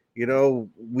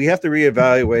 We have to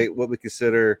reevaluate what we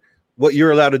consider what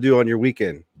you're allowed to do on your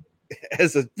weekend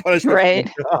as a punishment right.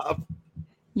 for your job.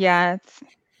 Yeah, it's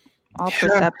all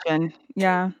perception.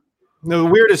 Yeah. No, the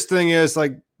weirdest thing is,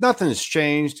 like, nothing's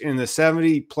changed in the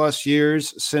 70 plus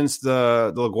years since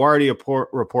the LaGuardia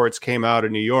reports came out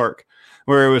in New York,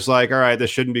 where it was like, all right, this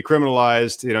shouldn't be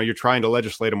criminalized. You're trying to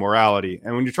legislate a morality.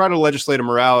 And when you try to legislate a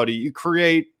morality, you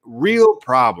create real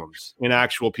problems in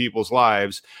actual people's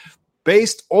lives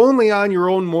based only on your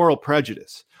own moral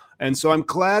prejudice. And so I'm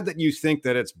glad that you think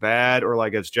that it's bad, or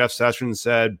like as Jeff Sessions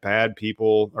said, bad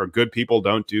people or good people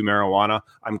don't do marijuana.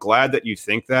 I'm glad that you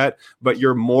think that, but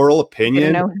your moral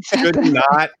opinion should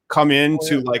not come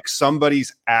into like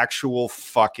somebody's actual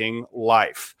fucking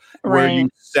life. Where you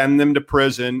send them to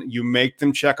prison, you make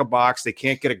them check a box. They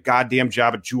can't get a goddamn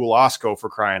job at Jewel Osco, for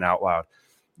crying out loud.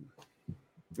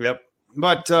 Yep.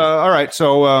 But all right.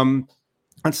 So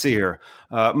let's see here.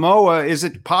 Mo, is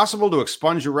it possible to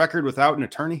expunge a record without an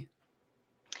attorney?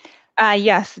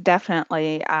 Yes,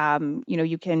 definitely.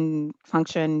 You can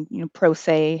function, pro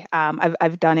se.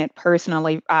 I've done it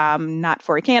personally, not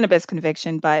for a cannabis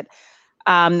conviction, but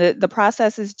the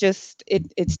process is just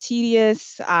it's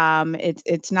tedious.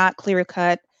 It's not clear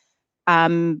cut.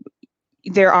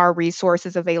 There are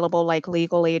resources available like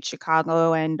Legal Aid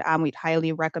Chicago, and we'd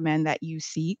highly recommend that you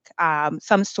seek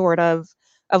some sort of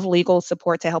legal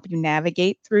support to help you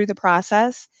navigate through the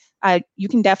process. You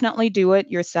can definitely do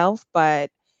it yourself, but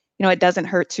it doesn't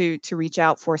hurt to reach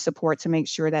out for support to make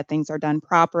sure that things are done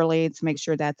properly, to make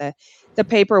sure that the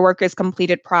paperwork is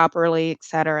completed properly, et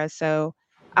cetera. So.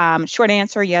 Short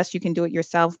answer, yes, you can do it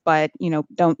yourself, but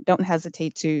don't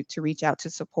hesitate to reach out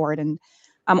to support. And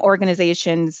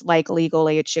organizations like Legal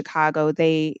Aid Chicago,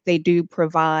 they do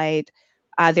provide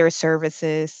their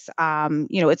services.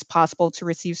 It's possible to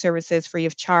receive services free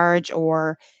of charge,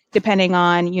 or depending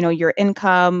on your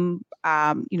income,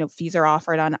 fees are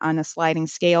offered on a sliding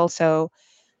scale. So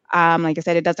like I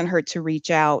said, it doesn't hurt to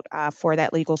reach out for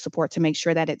that legal support to make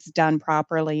sure that it's done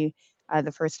properly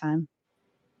the first time.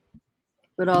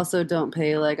 But also don't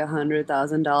pay like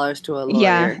 $100,000 to a lawyer.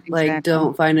 Yeah, exactly. Like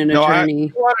don't find an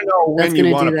attorney. I want to know when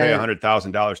you want to pay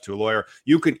 $100,000 to a lawyer.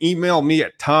 You can email me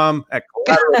at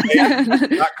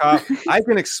tom@collateralbank.com. I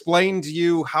can explain to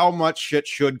you how much shit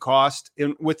should cost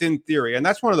within theory. And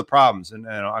that's one of the problems. And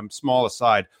I'm small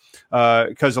aside,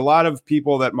 because a lot of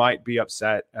people that might be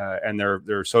upset and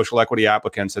they're social equity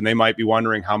applicants, and they might be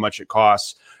wondering how much it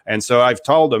costs. And so I've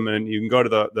told them, and you can go to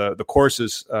the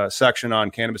courses section on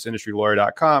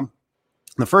cannabisindustrylawyer.com.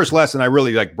 The first lesson, I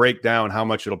really break down how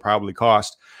much it'll probably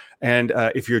cost. And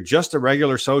if you're just a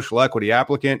regular social equity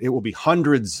applicant, it will be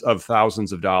hundreds of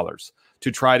thousands of dollars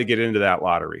to try to get into that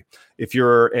lottery. If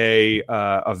you're a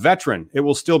veteran, it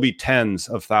will still be tens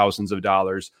of thousands of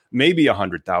dollars, maybe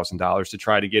 $100,000 to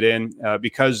try to get in,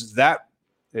 because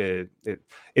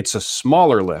it's a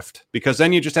smaller lift, because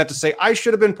then you just have to say, I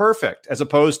should have been perfect, as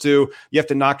opposed to you have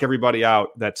to knock everybody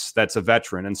out that's a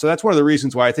veteran. And so that's one of the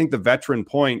reasons why I think the veteran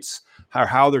points,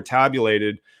 how they're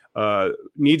tabulated,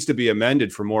 needs to be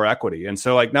amended for more equity. And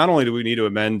so not only do we need to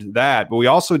amend that, but we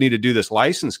also need to do this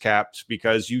license caps,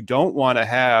 because you don't want to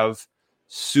have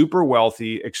super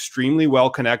wealthy, extremely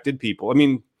well-connected people. I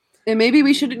mean, and maybe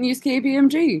we shouldn't use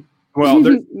KPMG. Well,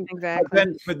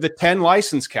 exactly. The 10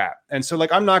 license cap. And so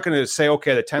I'm not going to say,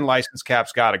 okay, the 10 license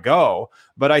caps got to go.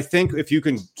 But I think if you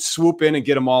can swoop in and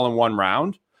get them all in one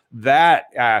round, that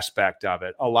aspect of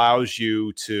it allows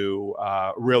you to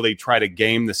really try to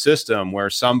game the system, where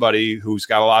somebody who's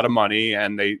got a lot of money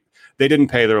and they didn't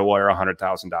pay their lawyer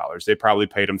 $100,000. They probably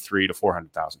paid him $300,000 to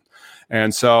 $400,000.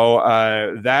 And so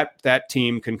that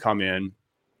team can come in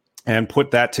and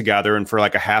put that together, and for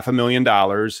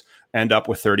 $500,000 end up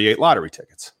with 38 lottery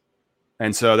tickets.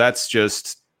 And so that's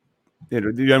just,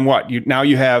 then what? You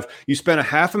spent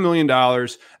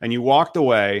 $500,000 and you walked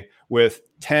away with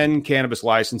 10 cannabis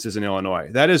licenses in Illinois.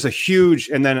 That is a huge,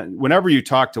 and then whenever you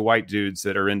talk to white dudes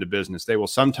that are into business, they will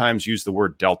sometimes use the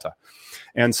word delta.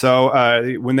 And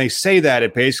so when they say that,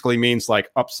 it basically means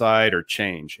upside or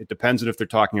change. It depends on if they're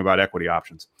talking about equity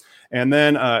options. And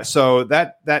then so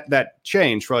that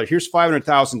change for here's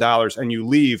 $500,000 and you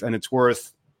leave and it's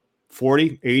worth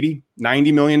 40, 80,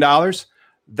 90 million dollars.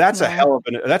 That's a hell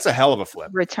of a flip.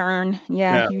 Return.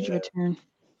 Yeah. Huge return.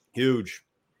 Huge.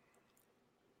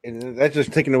 And that's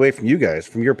just taken away from you guys,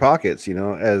 from your pockets,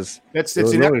 as it's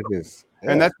inevitable.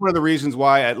 Yeah. And that's one of the reasons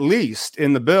why, at least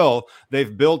in the bill,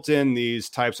 they've built in these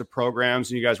types of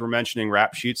programs. And you guys were mentioning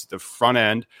rap sheets at the front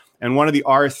end. And one of the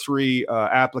R3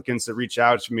 applicants that reached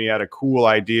out to me had a cool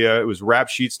idea. It was rap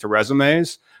sheets to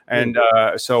resumes. And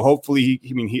so hopefully,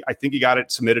 I think he got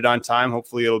it submitted on time.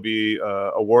 Hopefully it'll be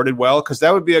awarded well, because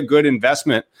that would be a good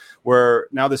investment, where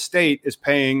now the state is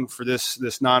paying for this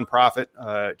nonprofit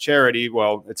charity.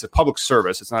 Well, it's a public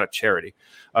service. It's not a charity,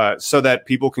 so that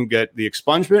people can get the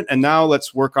expungement. And now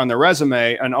let's work on their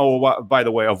resume. And by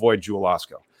the way, avoid Jewel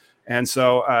Osco. And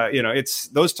so, it's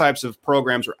those types of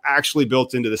programs are actually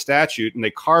built into the statute, and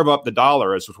they carve up the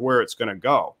dollar as to where it's going to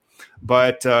go.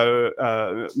 But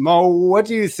Mo, what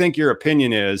do you think your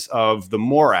opinion is of the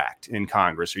MORE Act in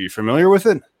Congress? Are you familiar with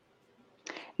it?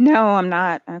 No, I'm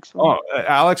not actually. Oh,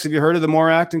 Alex, have you heard of the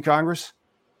MORE Act in Congress?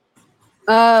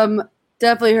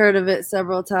 Definitely heard of it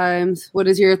several times. What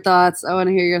is your thoughts? I want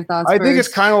to hear your thoughts. I think it's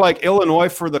kind of like Illinois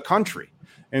for the country.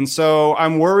 And so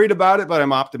I'm worried about it, but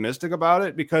I'm optimistic about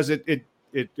it because it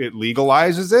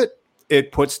legalizes it.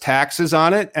 It puts taxes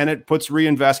on it, and it puts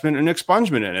reinvestment and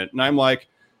expungement in it. And I'm like,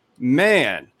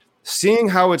 man, seeing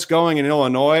how it's going in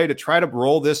Illinois to try to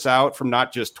roll this out from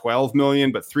not just 12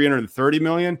 million, but 330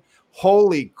 million.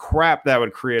 Holy crap, that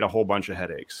would create a whole bunch of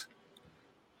headaches.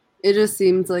 It just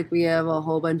seems like we have a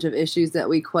whole bunch of issues that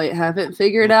we quite haven't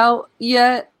figured out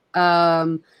yet.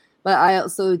 But I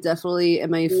also definitely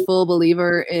am a full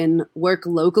believer in work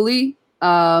locally,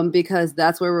 because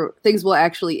that's where things will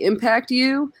actually impact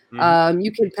you.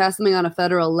 You can pass something on a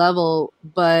federal level,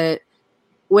 but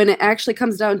when it actually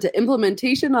comes down to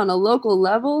implementation on a local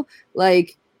level,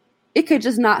 like, it could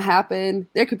just not happen.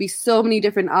 There could be so many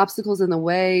different obstacles in the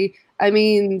way. I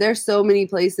mean, there's so many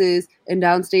places in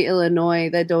downstate Illinois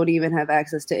that don't even have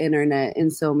access to internet in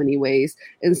so many ways.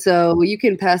 And so you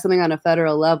can pass something on a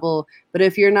federal level, but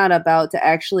if you're not about to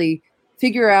actually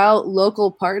figure out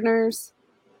local partners,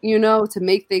 to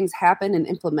make things happen and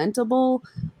implementable,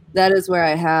 that is where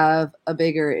I have a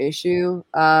bigger issue.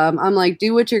 I'm like,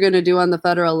 do what you're going to do on the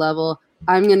federal level.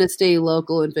 I'm going to stay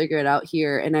local and figure it out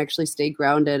here and actually stay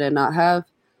grounded and not have,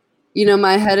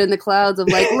 my head in the clouds of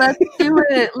like, let's do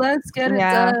it. Let's get it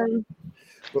done.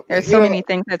 There's so many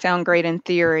things that sound great in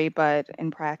theory, but in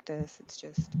practice, it's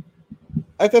just.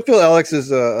 I feel Alex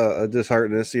is a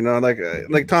disheartened.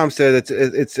 Like Tom said,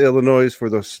 it's Illinois for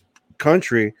the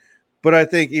country, but I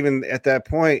think even at that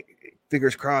point,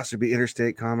 fingers crossed, there'd be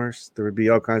interstate commerce. There would be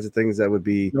all kinds of things that would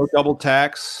be no double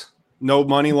tax, no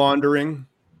money laundering.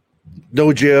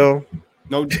 No jail.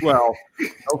 No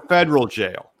federal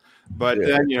jail. But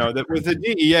then, with the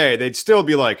DEA, they'd still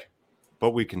be like,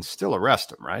 but we can still arrest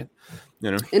them, right?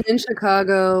 And in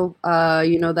Chicago,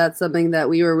 that's something that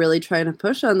we were really trying to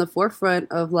push on the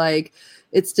forefront of, like,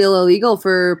 it's still illegal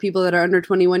for people that are under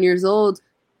 21 years old.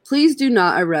 Please do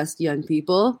not arrest young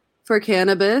people for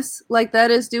cannabis. Like,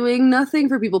 that is doing nothing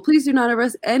for people. Please do not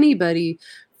arrest anybody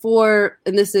for,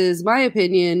 and this is my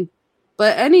opinion,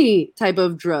 but any type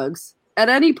of drugs at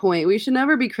any point. We should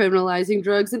never be criminalizing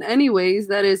drugs in any ways.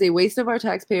 That is a waste of our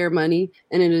taxpayer money,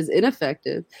 and it is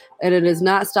ineffective, and it is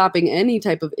not stopping any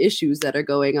type of issues that are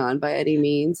going on by any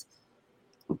means.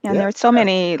 And there are so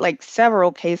many, like,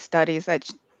 several case studies that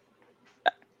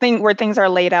where things are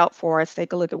laid out for us.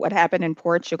 Take a look at what happened in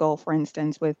Portugal, for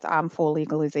instance, with full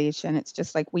legalization. It's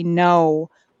just like, we know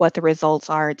what the results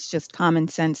are. It's just common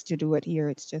sense to do it here.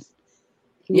 It's just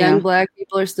young Black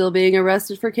people are still being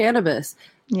arrested for cannabis.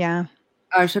 Yeah.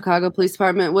 Our Chicago Police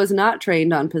Department was not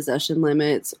trained on possession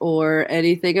limits or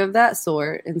anything of that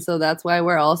sort. And so that's why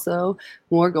we're also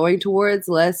more going towards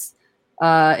less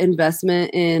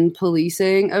investment in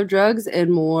policing of drugs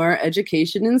and more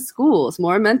education in schools,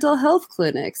 more mental health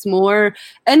clinics, more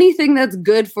anything that's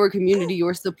good for community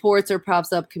or supports or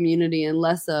props up community, and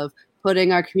less of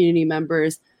putting our community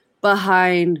members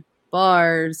behind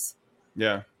bars.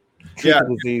 Yeah.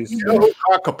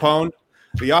 Capone,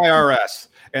 the IRS.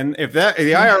 And if the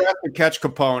IRS would catch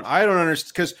Capone, I don't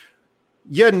understand, because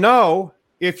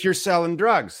if you're selling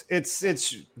drugs, it's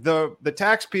the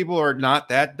tax people are not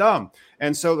that dumb.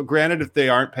 And so, granted, if they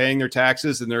aren't paying their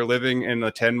taxes and they're living in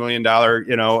a $10 million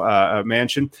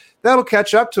mansion, that'll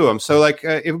catch up to them. So,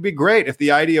 it would be great if the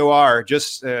IDOR,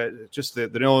 just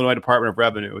the Illinois Department of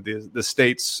Revenue, the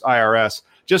state's IRS,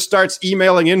 just starts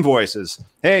emailing invoices.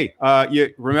 Hey, you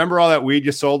remember all that weed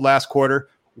you sold last quarter?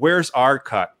 Where's our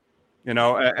cut?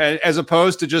 As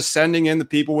opposed to just sending in the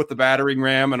people with the battering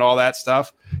ram and all that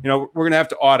stuff. We're going to have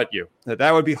to audit you.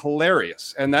 That would be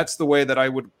hilarious. And that's the way that I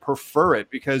would prefer it,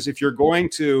 because if you're going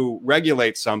to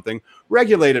regulate something,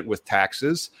 regulate it with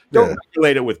taxes. Don't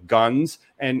regulate it with guns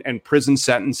and prison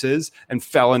sentences and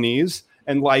felonies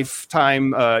and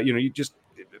lifetime,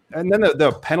 and then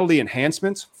the penalty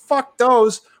enhancements. Fuck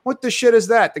those. What the shit is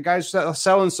that? The guy's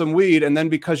selling some weed, and then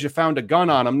because you found a gun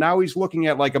on him, now he's looking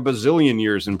at like a bazillion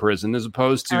years in prison, as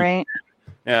opposed to, right.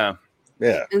 Yeah.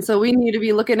 And so we need to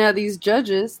be looking at these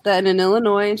judges that in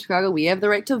Illinois and Chicago we have the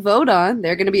right to vote on.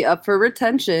 They're going to be up for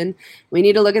retention. We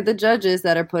need to look at the judges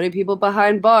that are putting people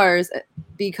behind bars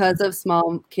because of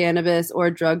small cannabis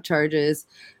or drug charges.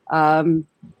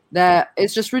 That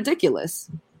it's just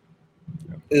ridiculous.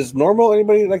 Is normal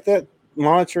anybody like that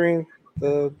monitoring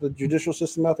the judicial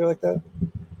system out there like that?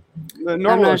 I'm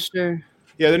not sure.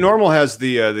 Yeah, the Normal has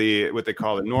the what they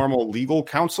call the Normal Legal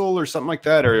Council or something like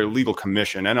that, or Legal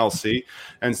Commission, NLC,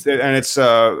 and it's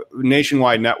a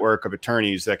nationwide network of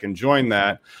attorneys that can join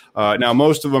that. Now,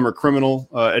 most of them are criminal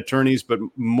attorneys, but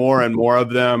more and more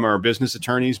of them are business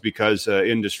attorneys because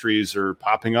industries are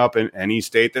popping up in any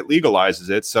state that legalizes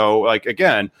it. So, like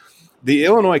again, the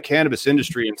Illinois cannabis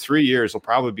industry in 3 years will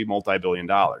probably be multi-billion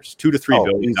dollars, $2 to $3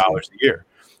 billion a year.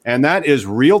 And that is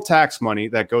real tax money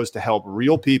that goes to help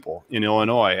real people in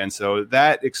Illinois. And so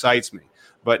that excites me.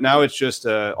 But now it's just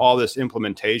all this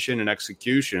implementation and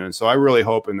execution. And so I really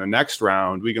hope in the next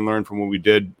round, we can learn from what we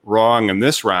did wrong in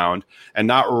this round and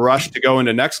not rush to go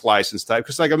into next license type.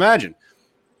 Because like, imagine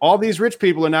all these rich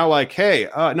people are now like, hey,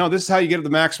 no, this is how you get the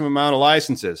maximum amount of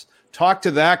licenses. Talk to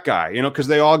that guy, you know, because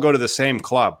they all go to the same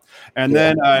club. And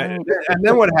then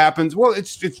what happens? Well,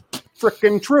 it's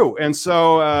freaking true. And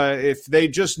so if they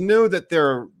just knew that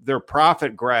their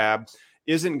profit grab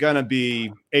isn't going to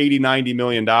be $80-90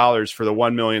 million for the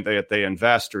 1 million that they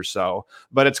invest or so,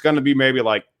 but it's going to be maybe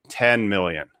like 10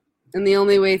 million. And the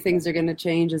only way things are going to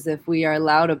change is if we are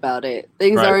loud about it.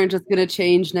 Things aren't just going to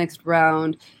change next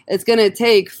round. It's going to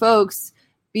take folks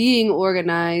being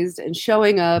organized and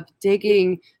showing up,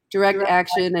 taking direct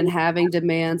action and having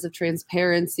demands of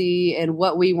transparency and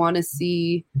what we want to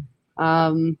see.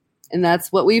 And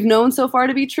that's what we've known so far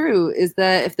to be true, is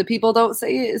that if the people don't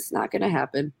say it, it's not going to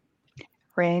happen.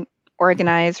 Right.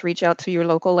 Organize, reach out to your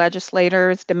local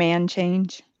legislators, demand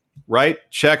change. Write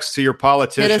checks to your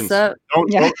politicians. Hit us up.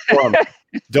 Don't vote for them.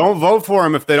 Don't vote for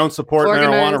them if they don't support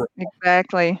marijuana.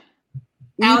 Exactly.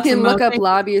 You Alex can and look Mo, up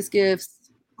lobbyist gifts.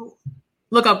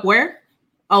 Look up where?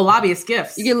 Oh, lobbyist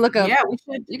gifts. You can look up. Yeah, we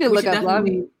should. You can look up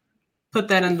lobby. Put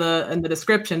that in the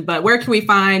description. But where can we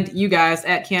find you guys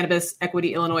at Cannabis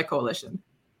Equity Illinois Coalition?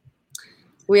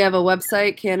 We have a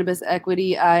website,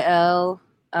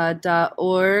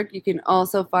 cannabisequityil.org. You can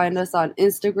also find us on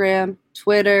Instagram,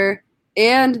 Twitter,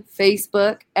 and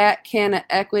Facebook at Canna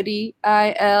Equity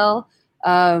IL.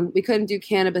 We couldn't do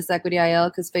Cannabis Equity IL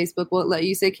because Facebook won't let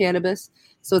you say cannabis.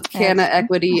 So it's Canna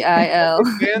Equity IL.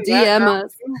 DM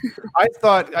us. I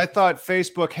thought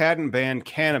Facebook hadn't banned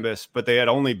cannabis, but they had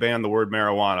only banned the word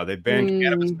marijuana. They banned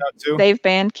cannabis now too. They've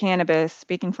banned cannabis.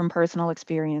 Speaking from personal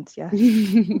experience, yes.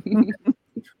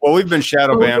 Well, we've been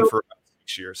shadow banned for about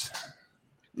 6 years.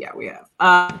 Yeah, we have.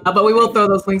 But we will throw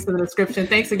those links in the description.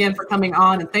 Thanks again for coming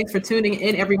on, and thanks for tuning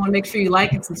in, everyone. Make sure you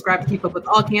like and subscribe to keep up with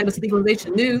all cannabis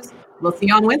legalization news. We'll see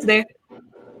you on Wednesday.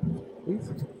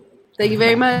 Thank you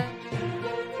very much.